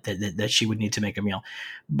that she would need to make a meal.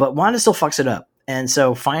 But Wanda still fucks it up. And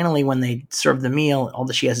so finally, when they serve the meal, all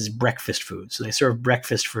that she has is breakfast food. So they serve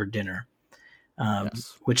breakfast for dinner,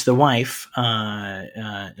 which the wife,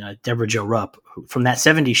 Deborah Jo Rupp, from That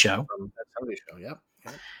 70s Show,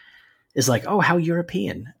 is like, oh, how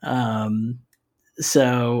European.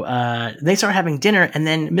 So they start having dinner, and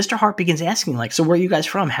then Mr. Hart begins asking, like, so where are you guys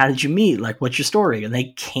from? How did you meet? Like, what's your story? And they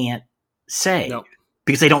can't say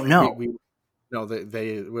because they don't know.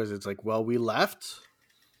 It's like, well, we left.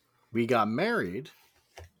 We got married,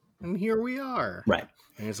 and here we are. Right.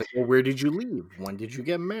 And it's like, well, where did you leave? When did you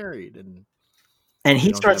get married? And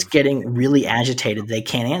he starts getting really agitated. They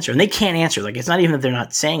can't answer. And they can't answer. Like, it's not even that they're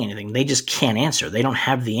not saying anything. They just can't answer. They don't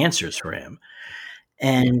have the answers for him.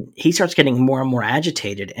 And he starts getting more and more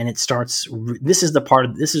agitated. And it starts – this is that part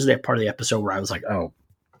of the episode where I was like, oh,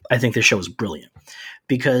 I think this show is brilliant.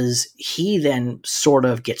 Because he then sort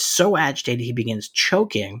of gets so agitated, he begins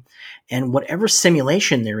choking, and whatever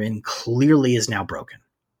simulation they're in clearly is now broken.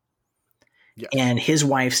 Yes. And his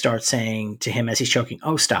wife starts saying to him as he's choking,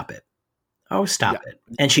 oh, stop it. Oh, stop it.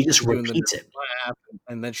 And she just repeats it.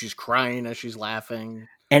 And then she's crying as she's laughing.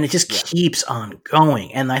 And it just keeps on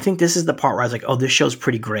going. And I think this is the part where I was like, oh, this show's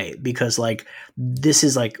pretty great, because like, this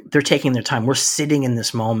is like, they're taking their time. We're sitting in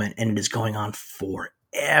this moment and it is going on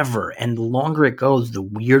forever. And the longer it goes, the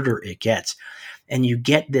weirder it gets. And you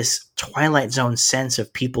get this Twilight Zone sense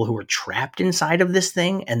of people who are trapped inside of this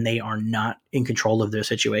thing and they are not in control of their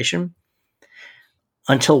situation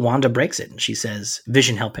until Wanda breaks it. And she says,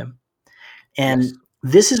 Vision, help him. And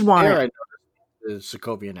this is why I noticed the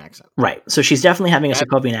Sokovian accent. Right. So she's definitely having a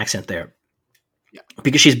Sokovian accent there. Yeah.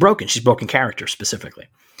 Because she's broken. She's broken character specifically.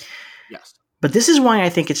 Yes. But this is why I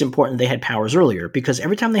think it's important they had powers earlier, because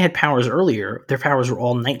every time they had powers earlier, their powers were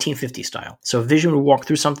all 1950 style. So Vision would walk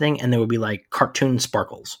through something and there would be like cartoon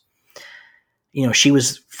sparkles. She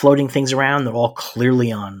was floating things around. They're all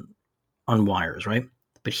clearly on wires, right?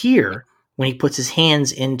 But here, when he puts his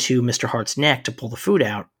hands into Mr. Hart's neck to pull the food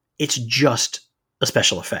out, it's just a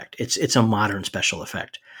special effect. It's a modern special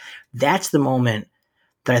effect. That's the moment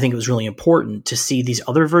that I think it was really important to see these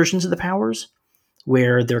other versions of the powers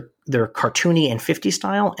where they're cartoony and 50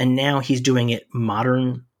 style, and now he's doing it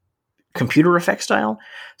modern computer effect style.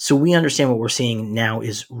 So we understand what we're seeing now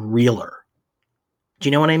is realer. Do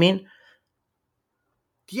you know what I mean?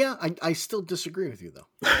 Yeah, I still disagree with you,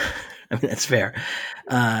 though. I mean, that's fair.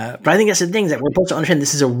 But I think that's the thing, that we're supposed to understand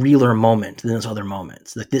this is a realer moment than those other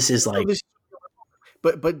moments. Like, this is like...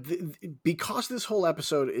 But because this whole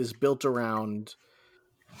episode is built around...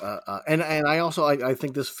 and I also I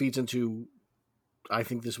think this feeds into... I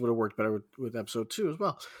think this would have worked better with episode 2 as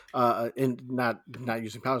well. And not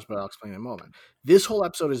using powers, but I'll explain in a moment. This whole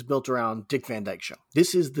episode is built around Dick Van Dyke Show.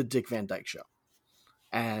 This is the Dick Van Dyke Show.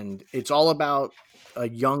 And it's all about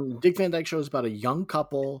Dick Van Dyke Show is about a young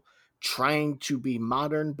couple trying to be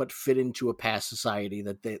modern, but fit into a past society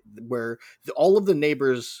where all of the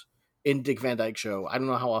neighbors in Dick Van Dyke Show, I don't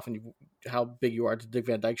know how big you are to Dick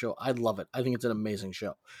Van Dyke Show. I love it. I think it's an amazing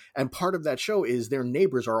show. And part of that show is their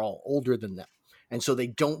neighbors are all older than them. And so they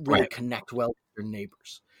don't really connect well with their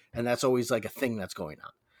neighbors. And that's always like a thing that's going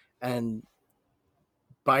on. And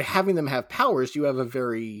by having them have powers, you have a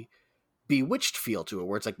very Bewitched feel to it,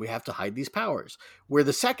 where it's like, we have to hide these powers. Where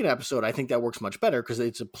the second episode, I think that works much better because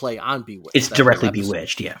it's a play on Bewitched. It's directly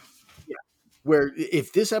Bewitched, yeah. Where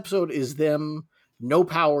if this episode is them, no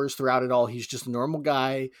powers throughout it all, he's just a normal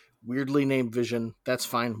guy, weirdly named Vision, that's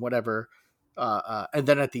fine, whatever. And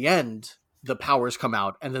then at the end, the powers come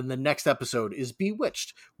out, and then the next episode is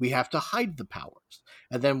Bewitched. We have to hide the powers,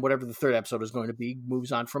 and then whatever the third episode is going to be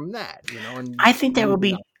moves on from that. And I think that would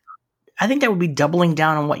be doubling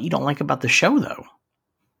down on what you don't like about the show, though.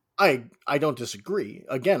 I don't disagree.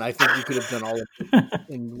 Again, I think you could have done all of it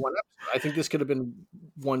in one episode. I think this could have been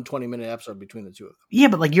one 20-minute episode between the two of them. Yeah,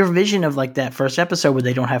 but like your vision of like that first episode where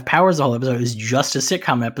they don't have powers the whole episode is just a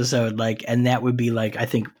sitcom episode, like, and that would be like, I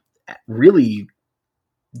think, really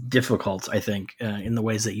difficult, I think, in the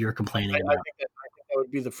ways that you're complaining about. I think that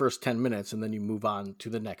would be the first 10 minutes, and then you move on to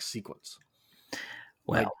the next sequence.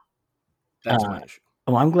 Well, that's my issue.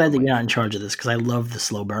 Well, I'm glad that you're not in charge of this because I love the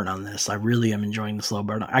slow burn on this. I really am enjoying the slow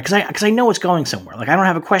burn because I know it's going somewhere. Like, I don't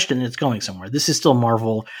have a question that it's going somewhere. This is still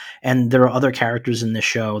Marvel, and there are other characters in this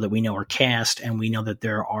show that we know are cast, and we know that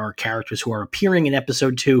there are characters who are appearing in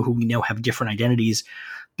episode 2 who we know have different identities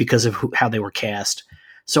because of how they were cast.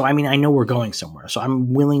 So, I mean, I know we're going somewhere. So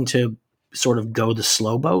I'm willing to sort of go the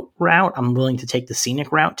slow boat route. I'm willing to take the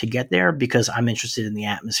scenic route to get there because I'm interested in the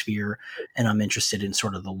atmosphere and I'm interested in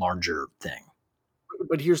sort of the larger thing.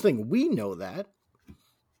 But here's the thing. We know that.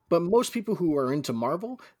 But most people who are into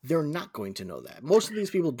Marvel, they're not going to know that. Most of these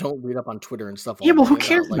people don't read up on Twitter and stuff. Yeah, well, who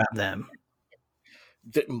cares about them?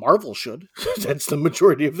 That Marvel should. That's the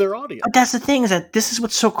majority of their audience. But that's the thing, is that this is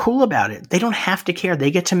what's so cool about it. They don't have to care. They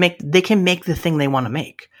can make the thing they want to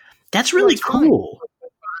make. That's really cool.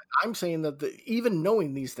 I'm saying that even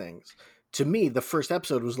knowing these things, to me, the first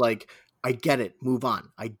episode was like, I get it. Move on.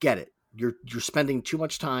 I get it. You're spending too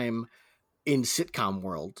much time in sitcom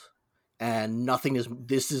world, and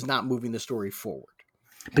this is not moving the story forward.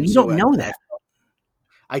 But you don't know that.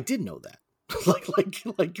 I did know that.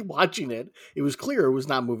 like watching it, it was clear it was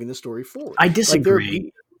not moving the story forward. I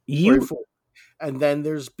disagree. And then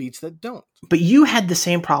there's beats that don't. But you had the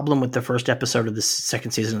same problem with the first episode of the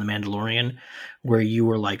second season of The Mandalorian, where you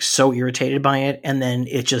were like so irritated by it, and then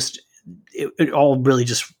it all really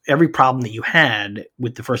just, every problem that you had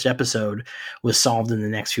with the first episode was solved in the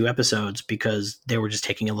next few episodes because they were just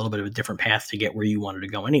taking a little bit of a different path to get where you wanted to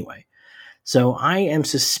go anyway. So I am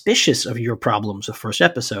suspicious of your problems with first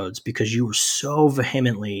episodes because you were so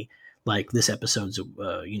vehemently like, this episode's, it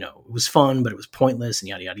was fun, but it was pointless and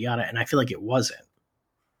yada, yada, yada. And I feel like it wasn't.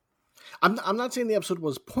 I'm not saying the episode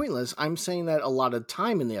was pointless. I'm saying that a lot of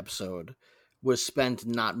time in the episode was spent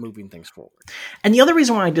not moving things forward. And the other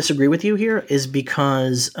reason why I disagree with you here is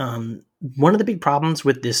because one of the big problems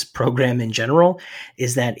with this program in general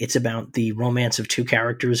is that it's about the romance of two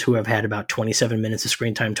characters who have had about 27 minutes of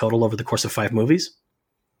screen time total over the course of 5 movies.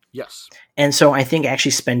 Yes. And so I think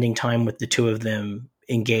actually spending time with the two of them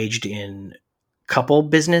engaged in couple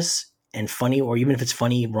business and funny, or even if it's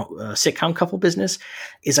funny, sitcom couple business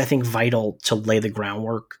is, I think, vital to lay the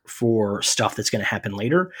groundwork for stuff that's going to happen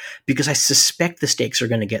later, because I suspect the stakes are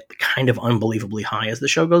going to get kind of unbelievably high as the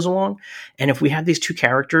show goes along. And if we have these two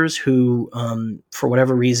characters who, for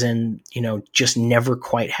whatever reason, just never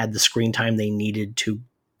quite had the screen time they needed to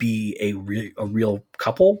be a real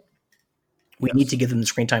couple, we need to give them the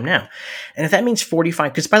screen time now. And if that means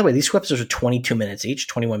 45, because by the way, these 2 episodes are 22 minutes each,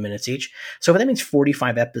 21 minutes each. So if that means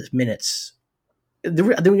 45 minutes,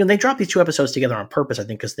 they drop these 2 episodes together on purpose, I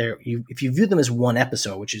think, because if you view them as one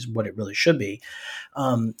episode, which is what it really should be,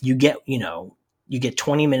 you get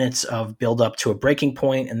 20 minutes of build up to a breaking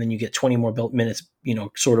point, and then you get 20 more minutes,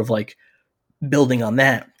 sort of like building on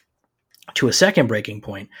that to a second breaking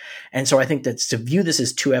point. And so I think that to view this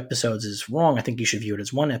as 2 episodes is wrong. I think you should view it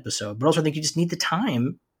as 1 episode, but also I think you just need the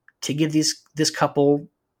time to give this couple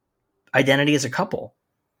identity as a couple.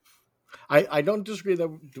 I don't disagree that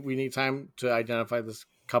we need time to identify this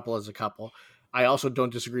couple as a couple. I also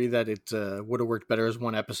don't disagree that it would have worked better as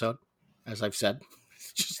 1 episode, as I've said.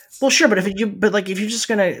 Well, sure, but if you're just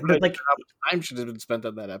gonna, time should have been spent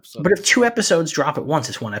on that episode. But if 2 episodes drop at once,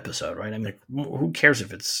 it's 1 episode, right? I mean, who cares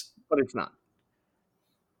if it's? But it's not.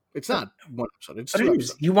 It's not 1 episode. It's 2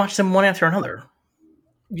 episodes. You watch them one after another.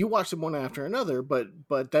 You watch them one after another, but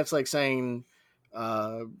that's like saying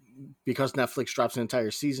because Netflix drops an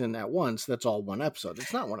entire season at once, that's all 1 episode.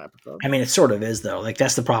 It's not 1 episode. I mean, it sort of is, though. Like,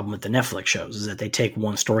 that's the problem with the Netflix shows, is that they take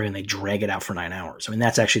one story and they drag it out for 9 hours. I mean,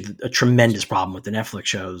 that's actually a tremendous problem with the Netflix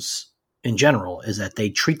shows in general, is that they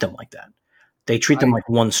treat them like that. They treat them like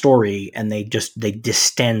one story, and they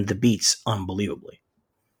distend the beats unbelievably.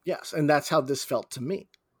 Yes, and that's how this felt to me.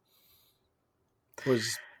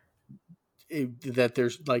 That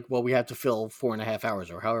there's like, well, we have to fill 4.5 hours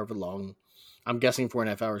or however long. I'm guessing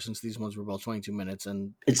 4.5 hours, since these ones were both 22 minutes,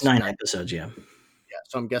 and it's 9 episodes. Yeah.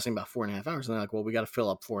 So I'm guessing about 4.5 hours, and they're like, well, we got to fill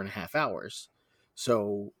up 4.5 hours,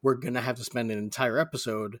 so we're gonna have to spend an entire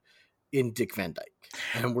episode in Dick Van Dyke,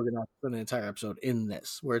 and we're gonna have to spend an entire episode in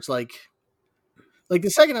this, where it's like, Like the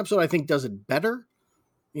second episode, I think does it better,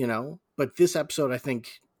 but this episode, I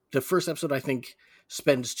think the first episode, I think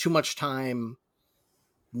spends too much time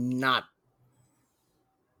not,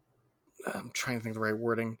 I'm trying to think of the right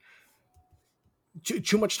wording,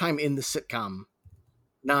 too much time in the sitcom,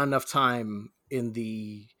 not enough time in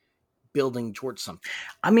the building towards something.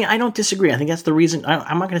 I mean, I don't disagree. I think that's the reason.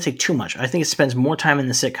 I'm not going to say too much. I think it spends more time in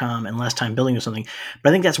the sitcom and less time building or something. But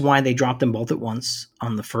I think that's why they dropped them both at once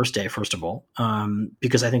on the first day, first of all,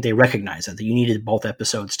 because I think they recognized that you needed both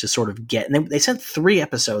episodes to sort of get. And they sent 3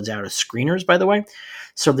 episodes out as screeners, by the way.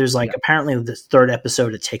 So there's apparently the third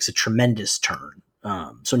episode, it takes a tremendous turn.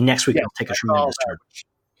 So next week it'll take a tremendous turn.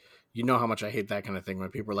 You know how much I hate that kind of thing when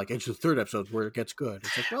people are like, it's the third episode where it gets good.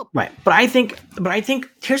 It's like, well, right. But I think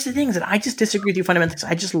here's the thing is that I just disagree with you fundamentally.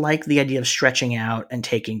 I just like the idea of stretching out and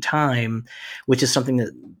taking time, which is something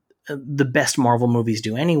that the best Marvel movies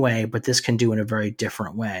do anyway, but this can do in a very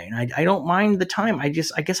different way. And I don't mind the time. I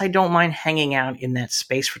guess I don't mind hanging out in that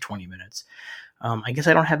space for 20 minutes. I guess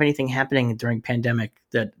I don't have anything happening during pandemic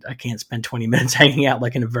that I can't spend 20 minutes hanging out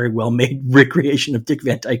like in a very well-made recreation of Dick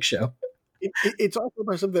Van Dyke Show. It's also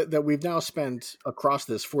impressive that we've now spent across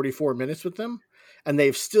this 44 minutes with them, and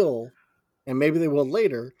they've still, and maybe they will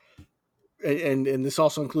later, and this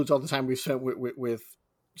also includes all the time we've spent with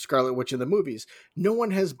Scarlet Witch in the movies. No one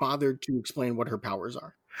has bothered to explain what her powers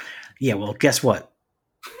are. Yeah, well, guess what?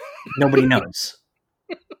 Nobody knows.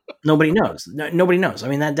 Nobody knows. Nobody knows. I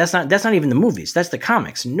mean, that's not even the movies. That's the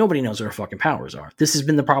comics. Nobody knows what her fucking powers are. This has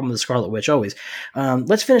been the problem with the Scarlet Witch always.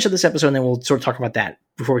 Let's finish up this episode, and then we'll sort of talk about that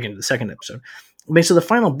before we get into the second episode. Okay, so the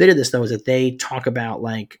final bit of this, though, is that they talk about,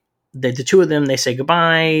 the two of them, they say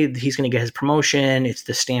goodbye. He's going to get his promotion. It's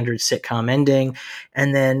the standard sitcom ending.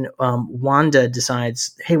 And then Wanda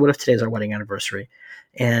decides, hey, what if today's our wedding anniversary?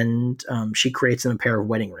 And she creates them a pair of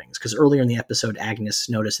wedding rings. Because earlier in the episode, Agnes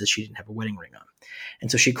noticed that she didn't have a wedding ring on. And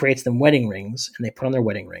so she creates them wedding rings, and they put on their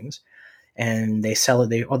wedding rings, and they sell it.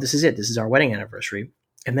 This is it. This is our wedding anniversary.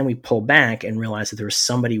 And then we pull back and realize that there was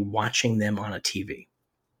somebody watching them on a TV.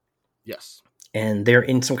 Yes. And they're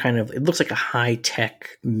in some kind of, it looks like a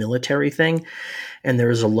high-tech military thing. And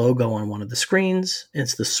there's a logo on one of the screens.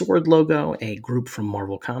 It's the Sword logo, a group from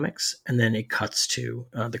Marvel Comics. And then it cuts to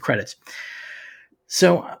the credits.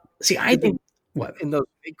 So, see, I think, what? In those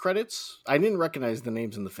fake credits, I didn't recognize the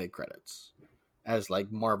names in the fake credits as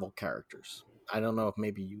Marvel characters. I don't know if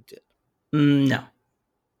maybe you did.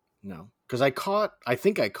 No. Because I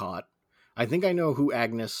think I know who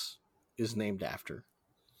Agnes is named after.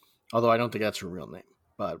 Although I don't think that's her real name,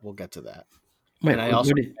 but we'll get to that. Wait, and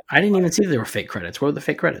I didn't even see that there were fake credits. What were the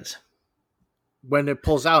fake credits? When it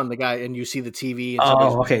pulls out and the guy, and you see the TV.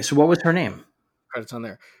 And okay. So what was her name? Credits on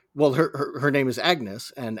there. Well, her name is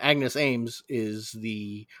Agnes, and Agnes Ames is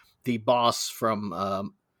the boss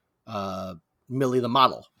from Millie the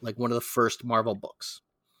Model, one of the first Marvel books.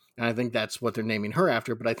 And I think that's what they're naming her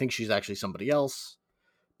after, but I think she's actually somebody else.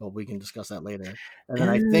 But we can discuss that later. And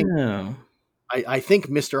then I think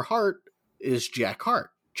Mr. Hart is Jack Hart,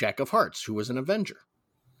 Jack of Hearts, who was an Avenger.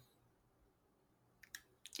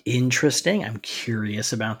 Interesting. I'm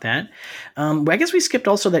curious about that. I guess we skipped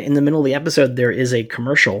also that in the middle of the episode, there is a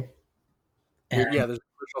commercial. There's a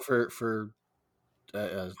commercial for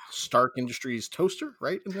Stark Industries toaster,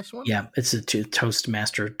 right? In this one? Yeah, it's a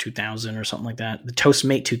Toastmaster 2000 or something like that. The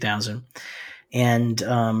Toastmate 2000. And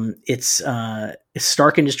it's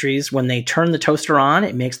Stark Industries. When they turn the toaster on,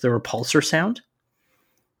 it makes the repulsor sound.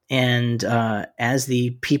 And as the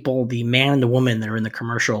people, the man and the woman that are in the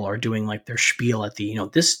commercial are doing their spiel at the,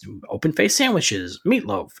 this open-faced sandwiches,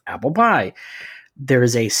 meatloaf, apple pie, there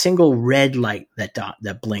is a single red light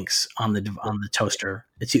that blinks on the toaster.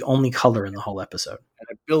 It's the only color in the whole episode.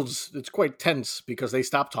 And it's quite tense because they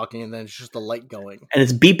stop talking and then it's just the light going. And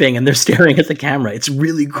it's beeping and they're staring at the camera. It's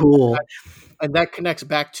really cool. And that connects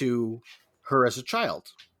back to her as a child.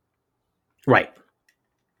 Right.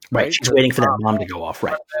 She's waiting for that bomb to go off.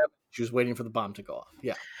 Right. She was waiting for the bomb to go off.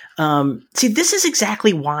 Yeah. See, this is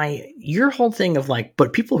exactly why your whole thing of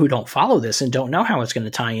but people who don't follow this and don't know how it's going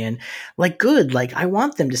to tie in, I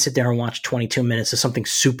want them to sit there and watch 22 minutes of something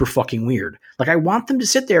super fucking weird. I want them to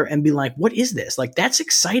sit there and be like, what is this? That's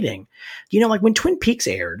exciting. When Twin Peaks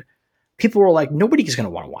aired, people were like, nobody is going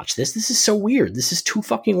to want to watch this. This is so weird. This is too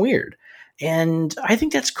fucking weird. And I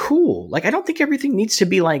think that's cool. I don't think everything needs to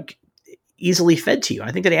be easily fed to you.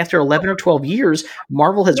 I think that after 11 or 12 years,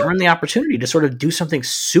 Marvel has earned the opportunity to sort of do something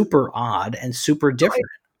super odd and super different.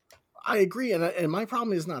 I agree. And my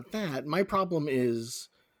problem is not that. My problem is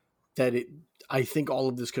that I think all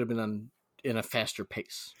of this could have been done in a faster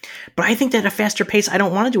pace. But I think that a faster pace, I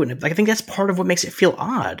don't want to do it. Like, I think that's part of what makes it feel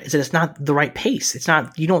odd, is that it's not the right pace. It's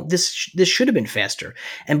not, this should have been faster.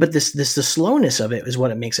 But the slowness of it is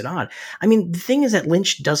what it makes it odd. I mean, the thing is that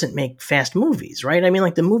Lynch doesn't make fast movies, right? I mean,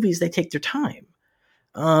 like, the movies, they take their time.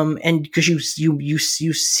 And because you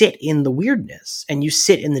sit in the weirdness and you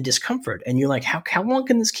sit in the discomfort and you're like, how long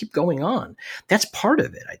can this keep going on? That's part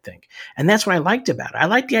of it, I think. And that's what I liked about it. I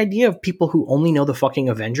like the idea of people who only know the fucking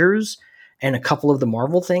Avengers and a couple of the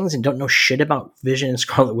Marvel things and don't know shit about Vision and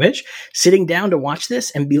Scarlet Witch sitting down to watch this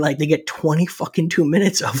and be like, they get 2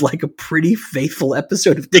 minutes of like a pretty faithful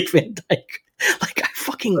episode of Dick Van Dyke. Like, I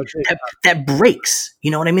fucking, that breaks,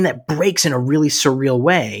 you know what I mean? That breaks in a really surreal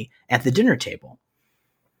way at the dinner table.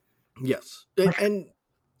 Yes. And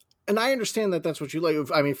I understand that that's what you like.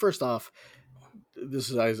 I mean, first off, this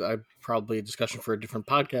is I probably a discussion for a different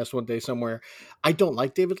podcast one day somewhere. I don't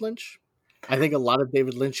like David Lynch. I think a lot of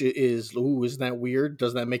David Lynch is, ooh, isn't that weird?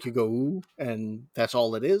 Doesn't that make you go, ooh? And that's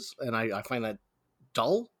all it is. And I find that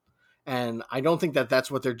dull. And I don't think that that's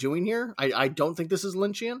what they're doing here. I don't think this is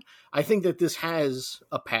Lynchian. I think that this has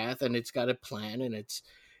a path and it's got a plan and it's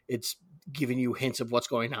giving you hints of what's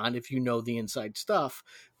going on if you know the inside stuff.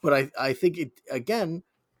 But I think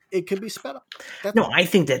it could be sped up. I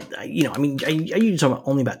think that, I usually talk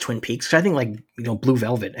only about Twin Peaks, because I think, like, Blue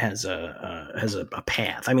Velvet has a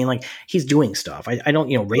path. I mean, like, he's doing stuff. I don't,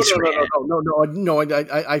 Race Red. No.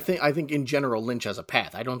 I think in general Lynch has a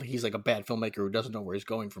path. I don't think he's like a bad filmmaker who doesn't know where he's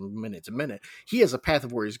going from minute to minute. He has a path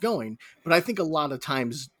of where he's going, but I think a lot of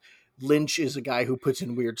times Lynch is a guy who puts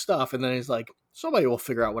in weird stuff and then he's like, somebody will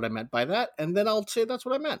figure out what I meant by that, and then I'll say that's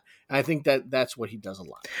what I meant. And I think that that's what he does a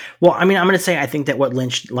lot. Well, I mean, I'm going to say I think that what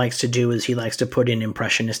Lynch likes to do is he likes to put in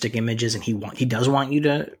impressionistic images, and he does want you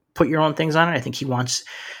to put your own things on it. I think he wants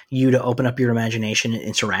you to open up your imagination and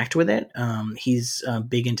interact with it. He's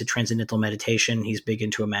big into transcendental meditation. He's big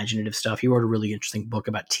into imaginative stuff. He wrote a really interesting book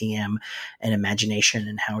about TM and imagination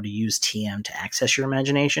and how to use TM to access your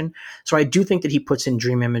imagination. So I do think that he puts in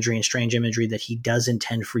dream imagery and strange imagery that he does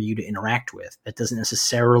intend for you to interact with. That doesn't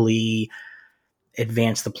necessarily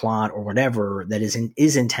advance the plot or whatever, that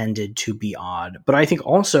is intended to be odd. But I think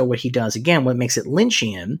also what he does, again, what makes it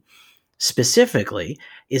Lynchian specifically,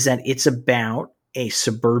 is that it's about a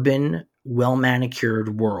suburban,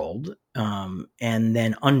 well-manicured world. And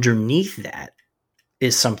then underneath that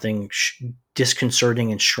is something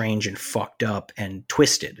disconcerting and strange and fucked up and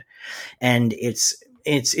twisted. And it's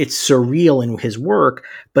surreal in his work,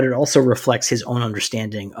 but it also reflects his own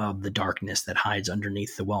understanding of the darkness that hides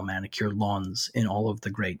underneath the well-manicured lawns in all of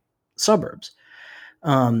the great suburbs.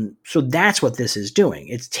 So that's what this is doing.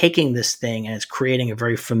 It's taking this thing and it's creating a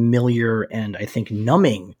very familiar and I think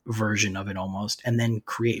numbing version of it almost, and then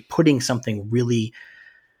putting something really.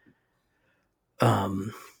 I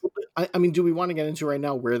mean, do we want to get into right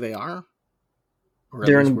now where they are?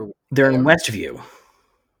 They're in Westview.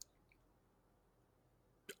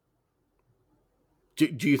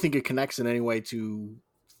 Do you think it connects in any way to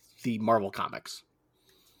the Marvel comics?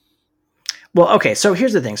 Well, okay, so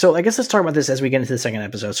here's the thing. So I guess let's talk about this as we get into the second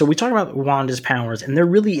episode. So we talk about Wanda's powers, and they're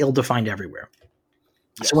really ill-defined everywhere.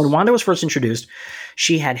 Yes. So when Wanda was first introduced,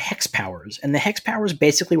 she had hex powers, and the hex powers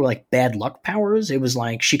basically were like bad luck powers. It was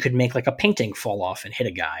like she could make like a painting fall off and hit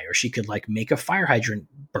a guy, or she could like make a fire hydrant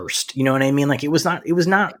burst. You know what I mean? Like it was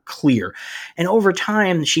not clear. And over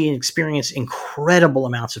time, she experienced incredible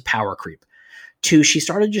amounts of power creep. She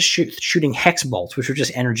started just shooting hex bolts, which were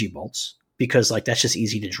just energy bolts, because like that's just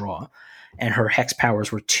easy to draw. And her hex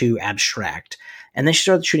powers were too abstract. And then she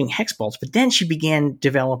started shooting hex bolts, but then she began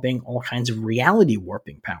developing all kinds of reality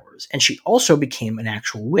warping powers. And she also became an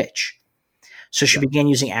actual witch. So she began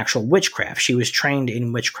using actual witchcraft. She was trained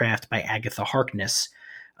in witchcraft by Agatha Harkness,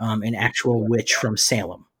 an actual witch from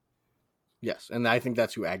Salem. Yes, and I think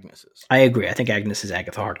that's who Agnes is. I agree. I think Agnes is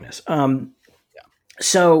Agatha Harkness.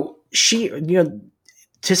 So she,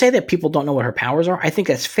 to say that people don't know what her powers are, I think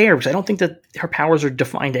that's fair, because I don't think that her powers are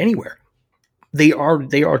defined anywhere. They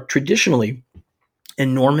are traditionally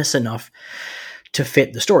enormous enough to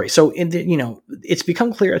fit the story. So it's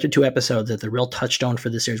become clear after 2 episodes that the real touchstone for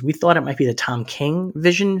this series, we thought it might be the Tom King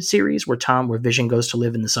Vision series, where Vision goes to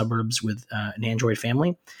live in the suburbs with an android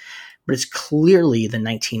family. But it's clearly the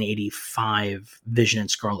 1985 Vision and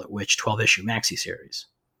Scarlet Witch 12-issue maxi series.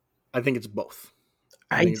 I think it's both.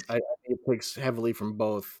 I think it takes heavily from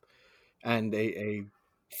both and a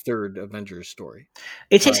third Avengers story.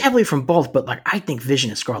 It takes heavily from both, but like I think Vision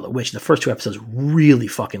and Scarlet Witch, the first 2 episodes really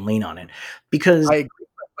fucking lean on it, because I agree.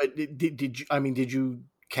 But did you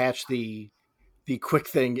catch the quick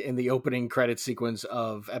thing in the opening credit sequence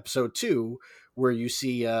of episode 2 where you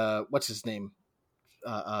see what's his name?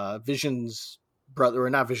 Vision's brother, or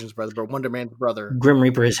not Vision's brother, but Wonder Man's brother. Grim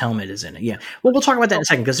Reaper, his helmet is in it. Yeah. Well, we'll talk about that in a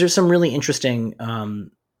second because there's some really interesting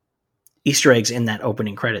Easter eggs in that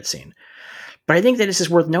opening credit scene. But I think that it's just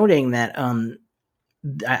worth noting that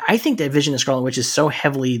I think that Vision and Scarlet Witch is so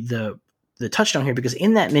heavily the touchdown here because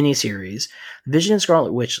in that miniseries, Vision and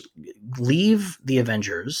Scarlet Witch leave the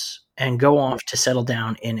Avengers and go off to settle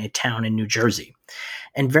down in a town in New Jersey.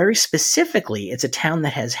 And very specifically, it's a town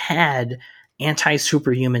that has had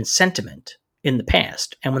anti-superhuman sentiment in the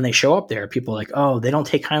past. And when they show up there, people are like, oh, they don't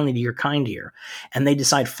take kindly to your kind here. And they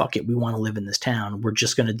decide, fuck it, we want to live in this town. We're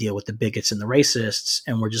just going to deal with the bigots and the racists,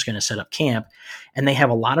 and we're just going to set up camp. And they have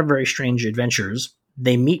a lot of very strange adventures.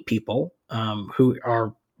 They meet people who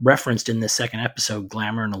are referenced in this second episode,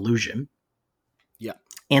 Glamour and Illusion. Yeah.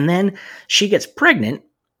 And then she gets pregnant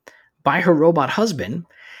by her robot husband.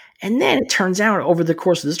 And then it turns out over the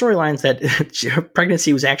course of the storylines that her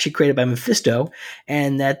pregnancy was actually created by Mephisto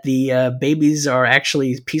and that the babies are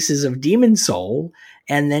actually pieces of demon soul.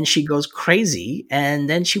 And then she goes crazy and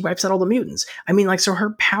then she wipes out all the mutants. I mean, like, so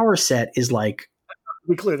her power set is like, to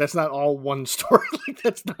be clear, that's not all one story. Like,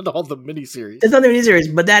 that's not all the miniseries. It's not the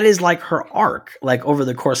miniseries, but that is like her arc, like over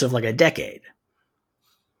the course of like a decade.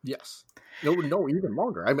 Yes. No, even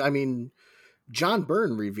longer. I mean, John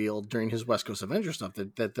Byrne revealed during his West Coast Avenger stuff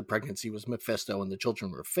that the pregnancy was Mephisto and the children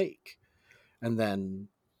were fake. And then,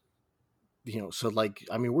 so like,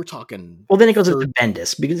 I mean, we're talking. Well, then it goes into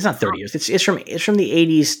Bendis because it's not 30 years. It's from the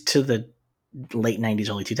 80s to the late 90s,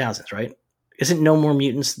 early 2000s, right? Isn't No More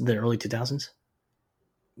Mutants the early 2000s?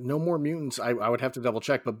 No More Mutants. I would have to double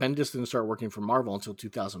check, but Bendis didn't start working for Marvel until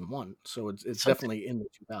 2001, so it's definitely in the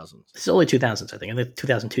 2000s. It's early 2000s, I think. I think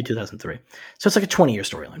 2002, 2003. So it's like a 20-year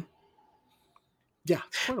storyline. Yeah,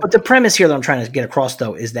 but the premise here that I'm trying to get across,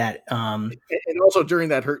 though, is that and also during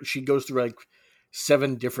that, she goes through like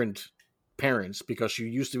 7 different parents because she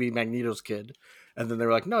used to be Magneto's kid. And then they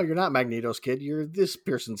were like, no, you're not Magneto's kid. You're this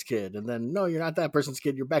person's kid. And then, no, you're not that person's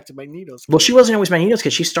kid. You're back to Magneto's kid. Well, she wasn't always Magneto's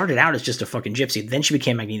kid. She started out as just a fucking gypsy. Then she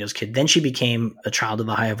became Magneto's kid. Then she became a child of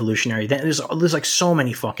the High Evolutionary. Then there's like so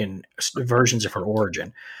many fucking versions of her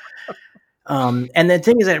origin. And the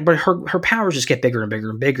thing is that but her powers just get bigger and bigger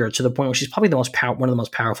and bigger to the point where she's probably one of the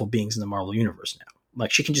most powerful beings in the Marvel Universe now.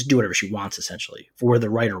 Like, she can just do whatever she wants, essentially, for where the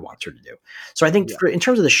writer wants her to do. So I think in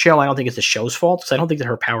terms of the show, I don't think it's the show's fault because I don't think that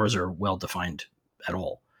her powers are well defined at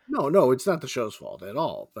all. No, it's not the show's fault at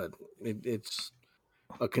all, but it's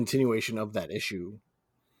a continuation of that issue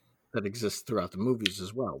that exists throughout the movies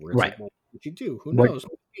as well. Where it's right. Like, well, what did you do? Who knows?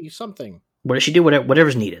 Maybe something. What does she do?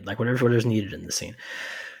 Whatever's needed. Like, whatever's needed in the scene.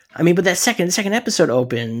 I mean, but the second episode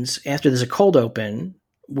opens after there's a cold open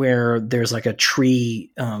where there's like a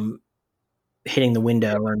tree hitting the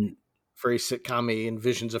window. And very sitcom-y and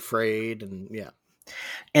Vision's afraid. And yeah.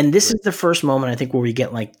 And this is the first moment, I think, where we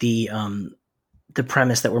get like the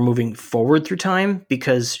premise that we're moving forward through time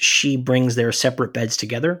because she brings their separate beds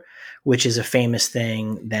together, which is a famous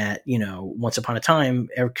thing that, once upon a time,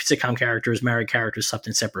 sitcom characters, married characters slept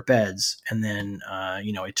in separate beds. And then,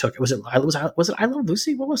 was it I Love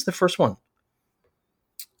Lucy? What was the first one?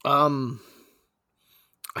 I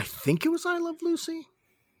think it was I Love Lucy,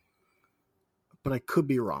 but I could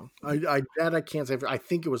be wrong. I can't say. I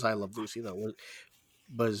think it was I Love Lucy though.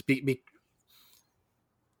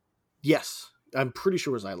 Yes. I'm pretty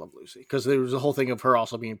sure it was I Love Lucy because there was a whole thing of her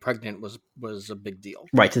also being pregnant was a big deal.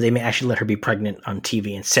 Right. So they may actually let her be pregnant on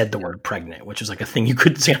TV and said the word pregnant, which was like a thing you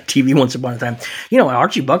couldn't say on TV once upon a time.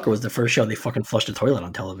 Archie Bunker was the first show they fucking flushed a toilet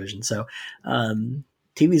on television. So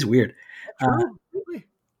TV's weird. Really?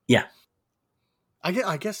 Yeah. I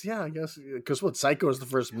guess because Psycho is the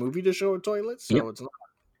first movie to show a toilet, so It's not.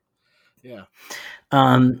 Yeah.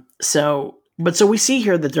 So we see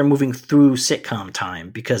here that they're moving through sitcom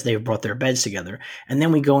time because they've brought their beds together. And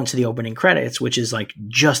then we go into the opening credits, which is like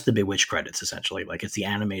just the Bewitched credits, essentially. Like, it's the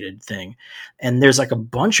animated thing. And there's like a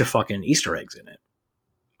bunch of fucking Easter eggs in it.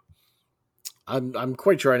 I'm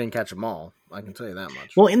quite sure I didn't catch them all. I can tell you that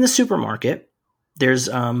much. Well, in the supermarket, there's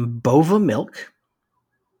Bova milk.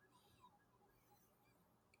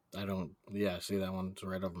 See, that one's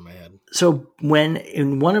right over my head. So when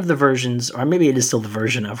in one of the versions, or maybe it is still the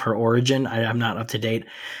version of her origin, I'm not up to date,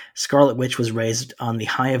 Scarlet Witch was raised on the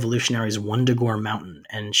High Evolutionary's Wundagore Mountain,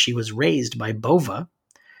 and she was raised by Bova,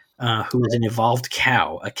 who is an evolved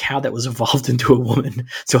cow, a cow that was evolved into a woman.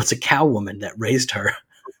 So it's a cow woman that raised her.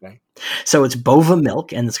 Okay. So it's Bova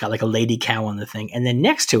milk, and it's got like a lady cow on the thing. And then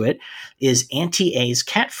next to it is Auntie A's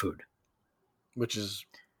cat food. Which is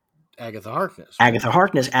Agatha Harkness. Right?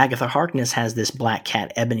 Agatha Harkness has this black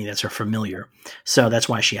cat, Ebony, that's her familiar. So that's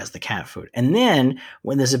why she has the cat food. And then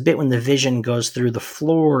when there's a bit when the Vision goes through the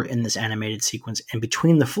floor in this animated sequence, and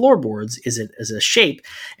between the floorboards is a shape,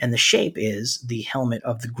 and the shape is the helmet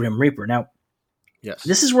of the Grim Reaper. Now, yes,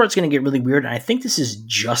 this is where it's going to get really weird, and I think this is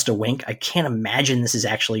just a wink. I can't imagine this is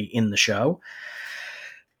actually in the show.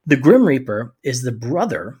 The Grim Reaper is the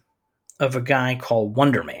brother of a guy called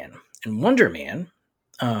Wonder Man. And Wonder Man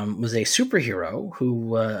was a superhero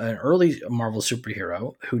who, an early Marvel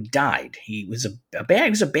superhero who died. He was a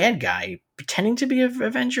bad guy pretending to be an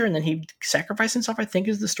Avenger, and then he sacrificed himself, I think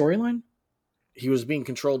is the storyline. He was being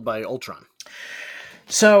controlled by Ultron.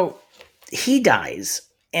 So he dies,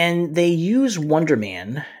 and they use Wonder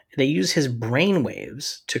Man. They use his brain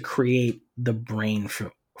waves to create the brain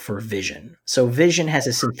for Vision. So Vision has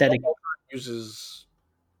a synthetic... Ultron uses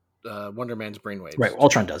Wonder Man's brainwaves. Right,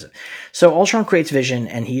 Ultron does it. So Ultron creates Vision,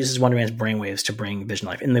 and he uses Wonder Man's brainwaves to bring Vision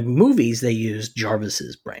life. In the movies, they use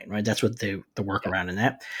Jarvis's brain, right? That's what the workaround in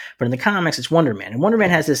that. But in the comics, it's Wonder Man. And Wonder Man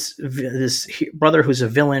has this brother who's a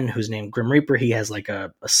villain who's named Grim Reaper. He has like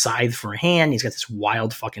a scythe for a hand. He's got this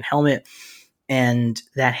wild fucking helmet. And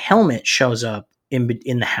that helmet shows up in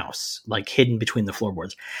the house, like hidden between the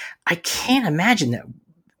floorboards. I can't imagine that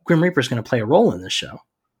Grim Reaper is going to play a role in this show.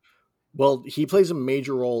 Well, he plays a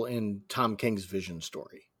major role in Tom King's Vision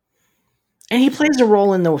story. And he plays a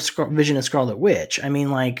role in the Vision and Scarlet Witch. I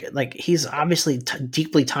mean, like he's obviously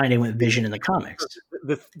deeply tied in with Vision in the comics.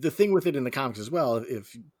 The thing with it in the comics as well,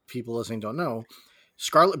 if people listening don't know,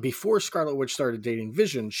 before Scarlet Witch started dating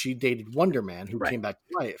Vision, she dated Wonder Man, who came back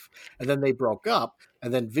to life. And then they broke up,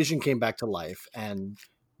 and then Vision came back to life, and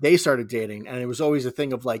they started dating. And it was always a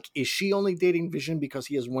thing of like, is she only dating Vision because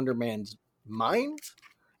he has Wonder Man's mind?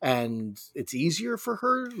 And it's easier for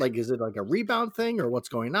her? Like, is it like a rebound thing or what's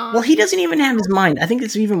going on? Well, he doesn't even have his mind. I think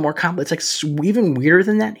it's even more complex. It's like even weirder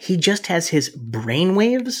than that. He just has his brain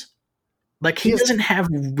waves. Like he doesn't have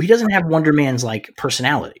Wonder Man's like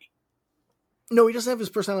personality. No, he doesn't have his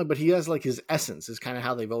personality, but he has like his essence is kind of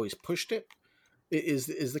how they've always pushed it.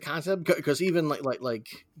 Is the concept, because even like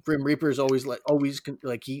Grim Reaper is always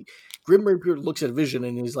Grim Reaper looks at Vision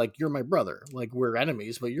and he's like, you're my brother, like we're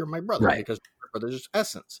enemies, but you're my brother, right? Because there's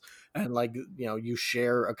essence, and like, you know, you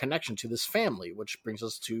share a connection to this family, which brings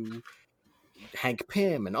us to Hank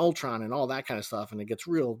Pym and Ultron and all that kind of stuff, and it gets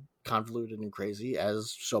real convoluted and crazy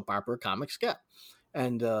as soap opera comics get.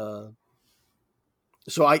 And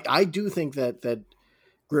so I do think that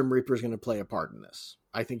Grim Reaper is going to play a part in this.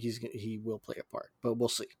 I think he will play a part, but we'll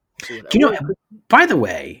see. By the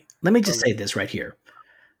way, let me just say this right here.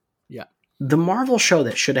 Yeah. The Marvel show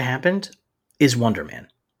that should have happened is Wonder Man.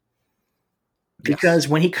 Because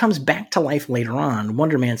when he comes back to life later on,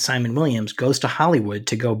 Wonder Man Simon Williams goes to Hollywood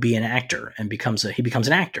to go be an actor and becomes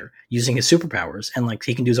an actor using his superpowers, and like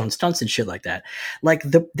he can do his own stunts and shit like that. Like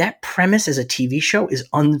that premise as a TV show is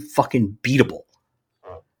unfucking beatable.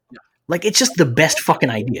 Yeah. Like it's just the best fucking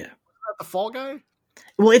idea. Isn't that the Fall Guy?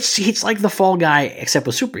 Well, it's like the Fall Guy except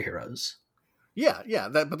with superheroes. Yeah,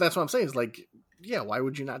 but that's what I'm saying. Is like, yeah, why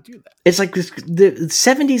would you not do that? It's like the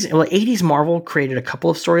 70s, well, 80s Marvel created a couple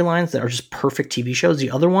of storylines that are just perfect TV shows.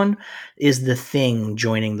 The other one is The Thing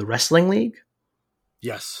joining the Wrestling League.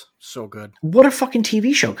 Yes, so good. What a fucking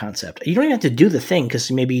TV show concept. You don't even have to do The Thing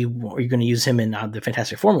because maybe you're going to use him in the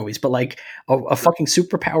Fantastic Four movies, but like a fucking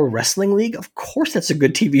superpower wrestling league, of course that's a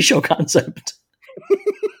good TV show concept.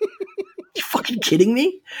 You fucking kidding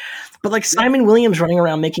me? But like Simon Williams running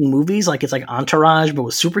around making movies like it's like Entourage, but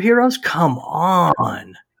with superheroes? Come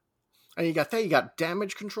on. And you got that. You got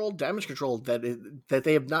Damage Control. Damage Control that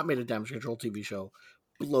they have not made a Damage Control TV show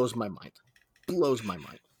blows my mind. Blows my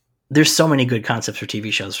mind. There's so many good concepts for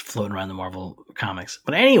TV shows floating around the Marvel comics.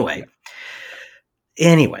 But anyway.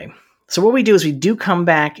 So what we do is we do come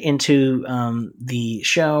back into the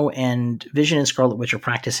show, and Vision and Scarlet Witch are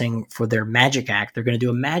practicing for their magic act. They're going to do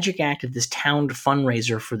a magic act at this town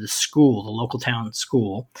fundraiser for the school, the local town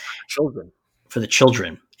school. For the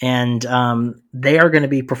children. And they are going to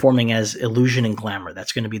be performing as Illusion and Glamour.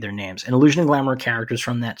 That's going to be their names. And Illusion and Glamour are characters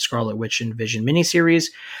from that Scarlet Witch and Vision miniseries.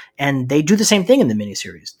 And they do the same thing in the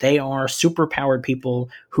miniseries. They are super powered people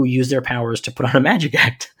who use their powers to put on a magic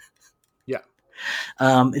act.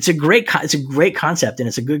 It's a great concept, and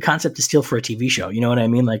it's a good concept to steal for a TV show. You know what I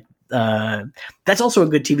mean? Like that's also a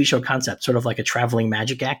good TV show concept, sort of like a traveling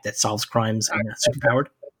magic act that solves crimes and superpowered.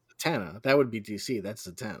 Zatanna, that would be DC. That's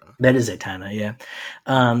Zatanna. That is Zatanna, yeah.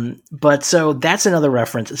 But so that's another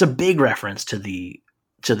reference. It's a big reference to the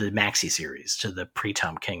maxi series, to the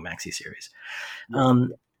pre-Tom King maxi series.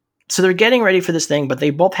 So they're getting ready for this thing, but they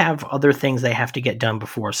both have other things they have to get done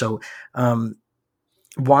before. So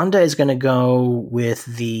Wanda is going to go with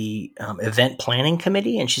the event planning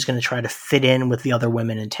committee, and she's going to try to fit in with the other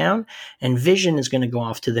women in town. And Vision is going to go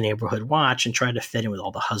off to the neighborhood watch and try to fit in with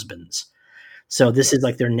all the husbands. So this is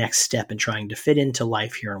like their next step in trying to fit into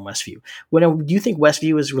life here in Westview. Do you think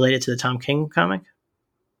Westview is related to the Tom King comic?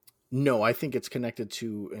 No, I think it's connected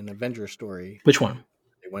to an Avengers story. Which one?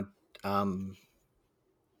 They went. I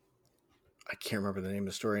can't remember the name of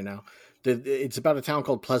the story now. It's about a town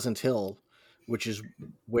called Pleasant Hill, which is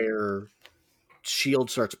where S.H.I.E.L.D.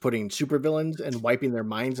 starts putting supervillains and wiping their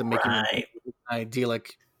minds and making them an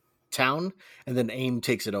idyllic town, and then AIM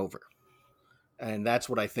takes it over. And that's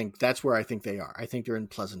what I think. That's where I think they are. I think they're in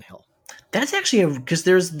Pleasant Hill. That's actually because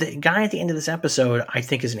there's the guy at the end of this episode, I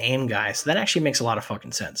think is an AIM guy. So that actually makes a lot of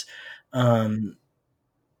fucking sense. But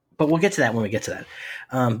we'll get to that when we get to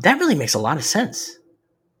that. That really makes a lot of sense.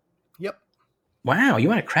 Yep. Wow. You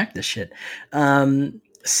want to crack this shit. Although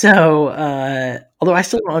I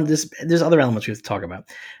still want this, there's other elements we have to talk about.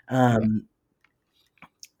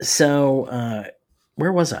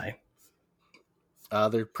 Where was I?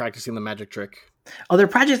 They're practicing the magic trick. Oh, they're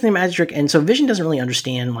practicing the magic trick, and so Vision doesn't really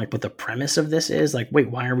understand like what the premise of this is. Like, wait,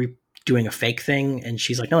 why are we doing a fake thing? And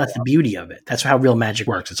she's like, no, that's the beauty of it. That's how real magic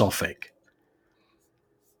works. It's all fake.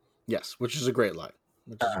 Yes, which is a great line.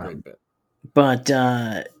 Which is a great bit. But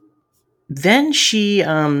then she,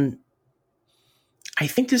 I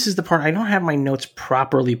think this is the part I don't have my notes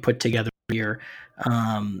properly put together here.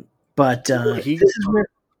 This is where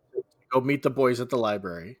go meet the boys at the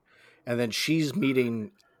library, and then she's meeting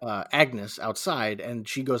Agnes outside, and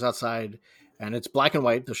she goes outside, and it's black and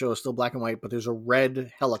white. The show is still black and white, but there's a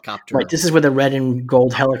red helicopter. Right, this is where the red and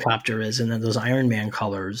gold helicopter is, and then those Iron Man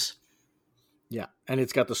colors. Yeah, and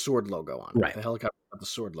it's got the sword logo on. Right, the helicopter got the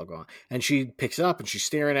sword logo on, and she picks it up and she's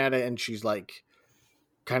staring at it, and she's like,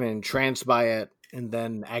 kind of entranced by it. And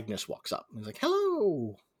then Agnes walks up and is like,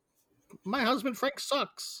 "Hello, my husband Frank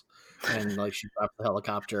sucks," and like she drops the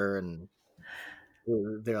helicopter, and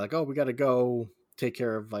they're like, "Oh, we got to go take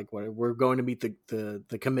care of like what we're going to meet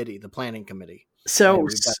the committee, the planning committee." So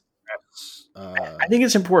I think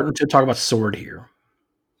it's important to talk about sword here.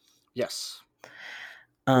 Yes,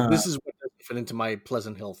 this is what doesn't fit into my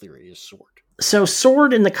Pleasant Hill theory is sword. So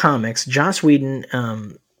sword in the comics, Joss Whedon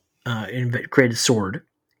created Sword,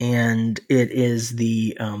 and it is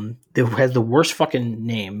it has the worst fucking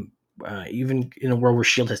name, even in a world where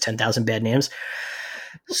S.H.I.E.L.D. has 10,000 bad names.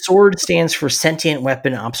 SWORD stands for Sentient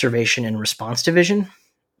Weapon Observation and Response Division.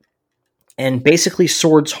 And basically,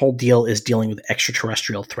 SWORD's whole deal is dealing with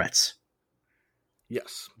extraterrestrial threats.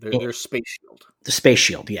 Yes, they're Space Shield. The Space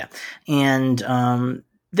Shield, yeah. And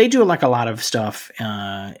they do like a lot of stuff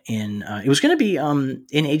it was going to be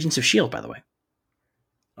in Agents of S.H.I.E.L.D., by the way.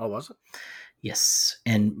 Oh, was it? Yes.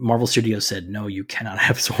 And Marvel Studios said, no, you cannot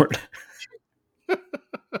have SWORD.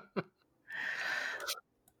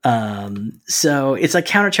 So it's like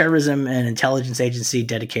counterterrorism and intelligence agency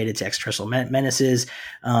dedicated to extraterrestrial menaces.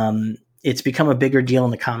 It's become a bigger deal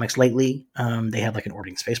in the comics lately. They have like an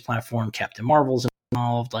orbiting space platform. Captain Marvel's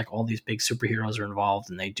involved. Like all these big superheroes are involved,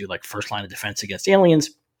 and they do like first line of defense against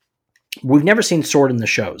aliens. We've never seen SWORD in the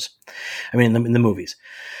shows. I mean, in the movies.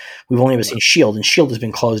 We've only ever seen S.H.I.E.L.D., and S.H.I.E.L.D. has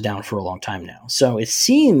been closed down for a long time now. So it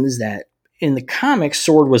seems that in the comics,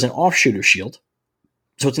 SWORD was an offshoot of S.H.I.E.L.D.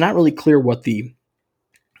 So it's not really clear what the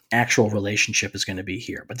actual relationship is going to be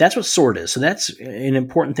here. But that's what SWORD is. So that's an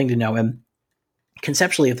important thing to know. And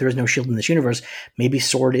conceptually, if there is no S.H.I.E.L.D. in this universe, maybe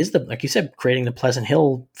SWORD is, like you said, creating the Pleasant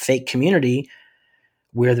Hill fake community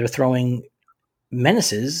where they're throwing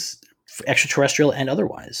menaces, extraterrestrial and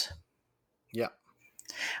otherwise. Yeah.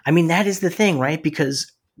 I mean, that is the thing, right?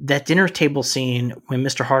 Because that dinner table scene when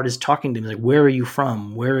Mr. Hart is talking to him, like, where are you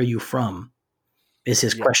from? Where are you from? Is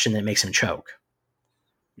his question that makes him choke.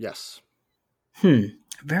 Yes.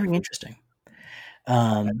 Very interesting.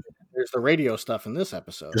 There's the radio stuff in this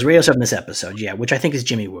episode. There's radio stuff in this episode, yeah, which I think is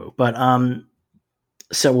Jimmy Woo. But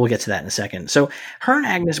so we'll get to that in a second. So her and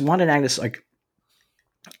Agnes, Wanda and Agnes, like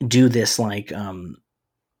do this like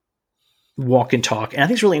walk and talk, and I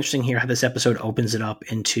think it's really interesting here how this episode opens it up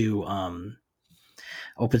into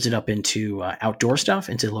outdoor stuff,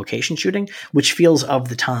 into location shooting, which feels of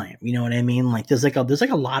the time. You know what I mean? Like there's like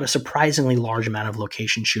a lot of surprisingly large amount of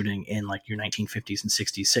location shooting in like your 1950s and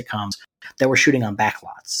 60s sitcoms that were shooting on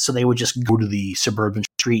backlots. So they would just go to the suburban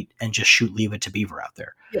street and just shoot Leave It to Beaver out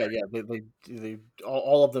there. Yeah. They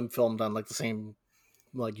all of them filmed on like the same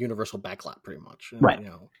like universal backlot pretty much. Right. You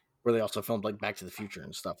know, where they also filmed like Back to the Future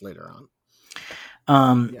and stuff later on.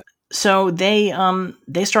 So they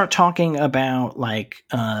start talking about like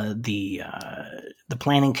the the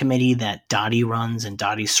planning committee that Dottie runs, and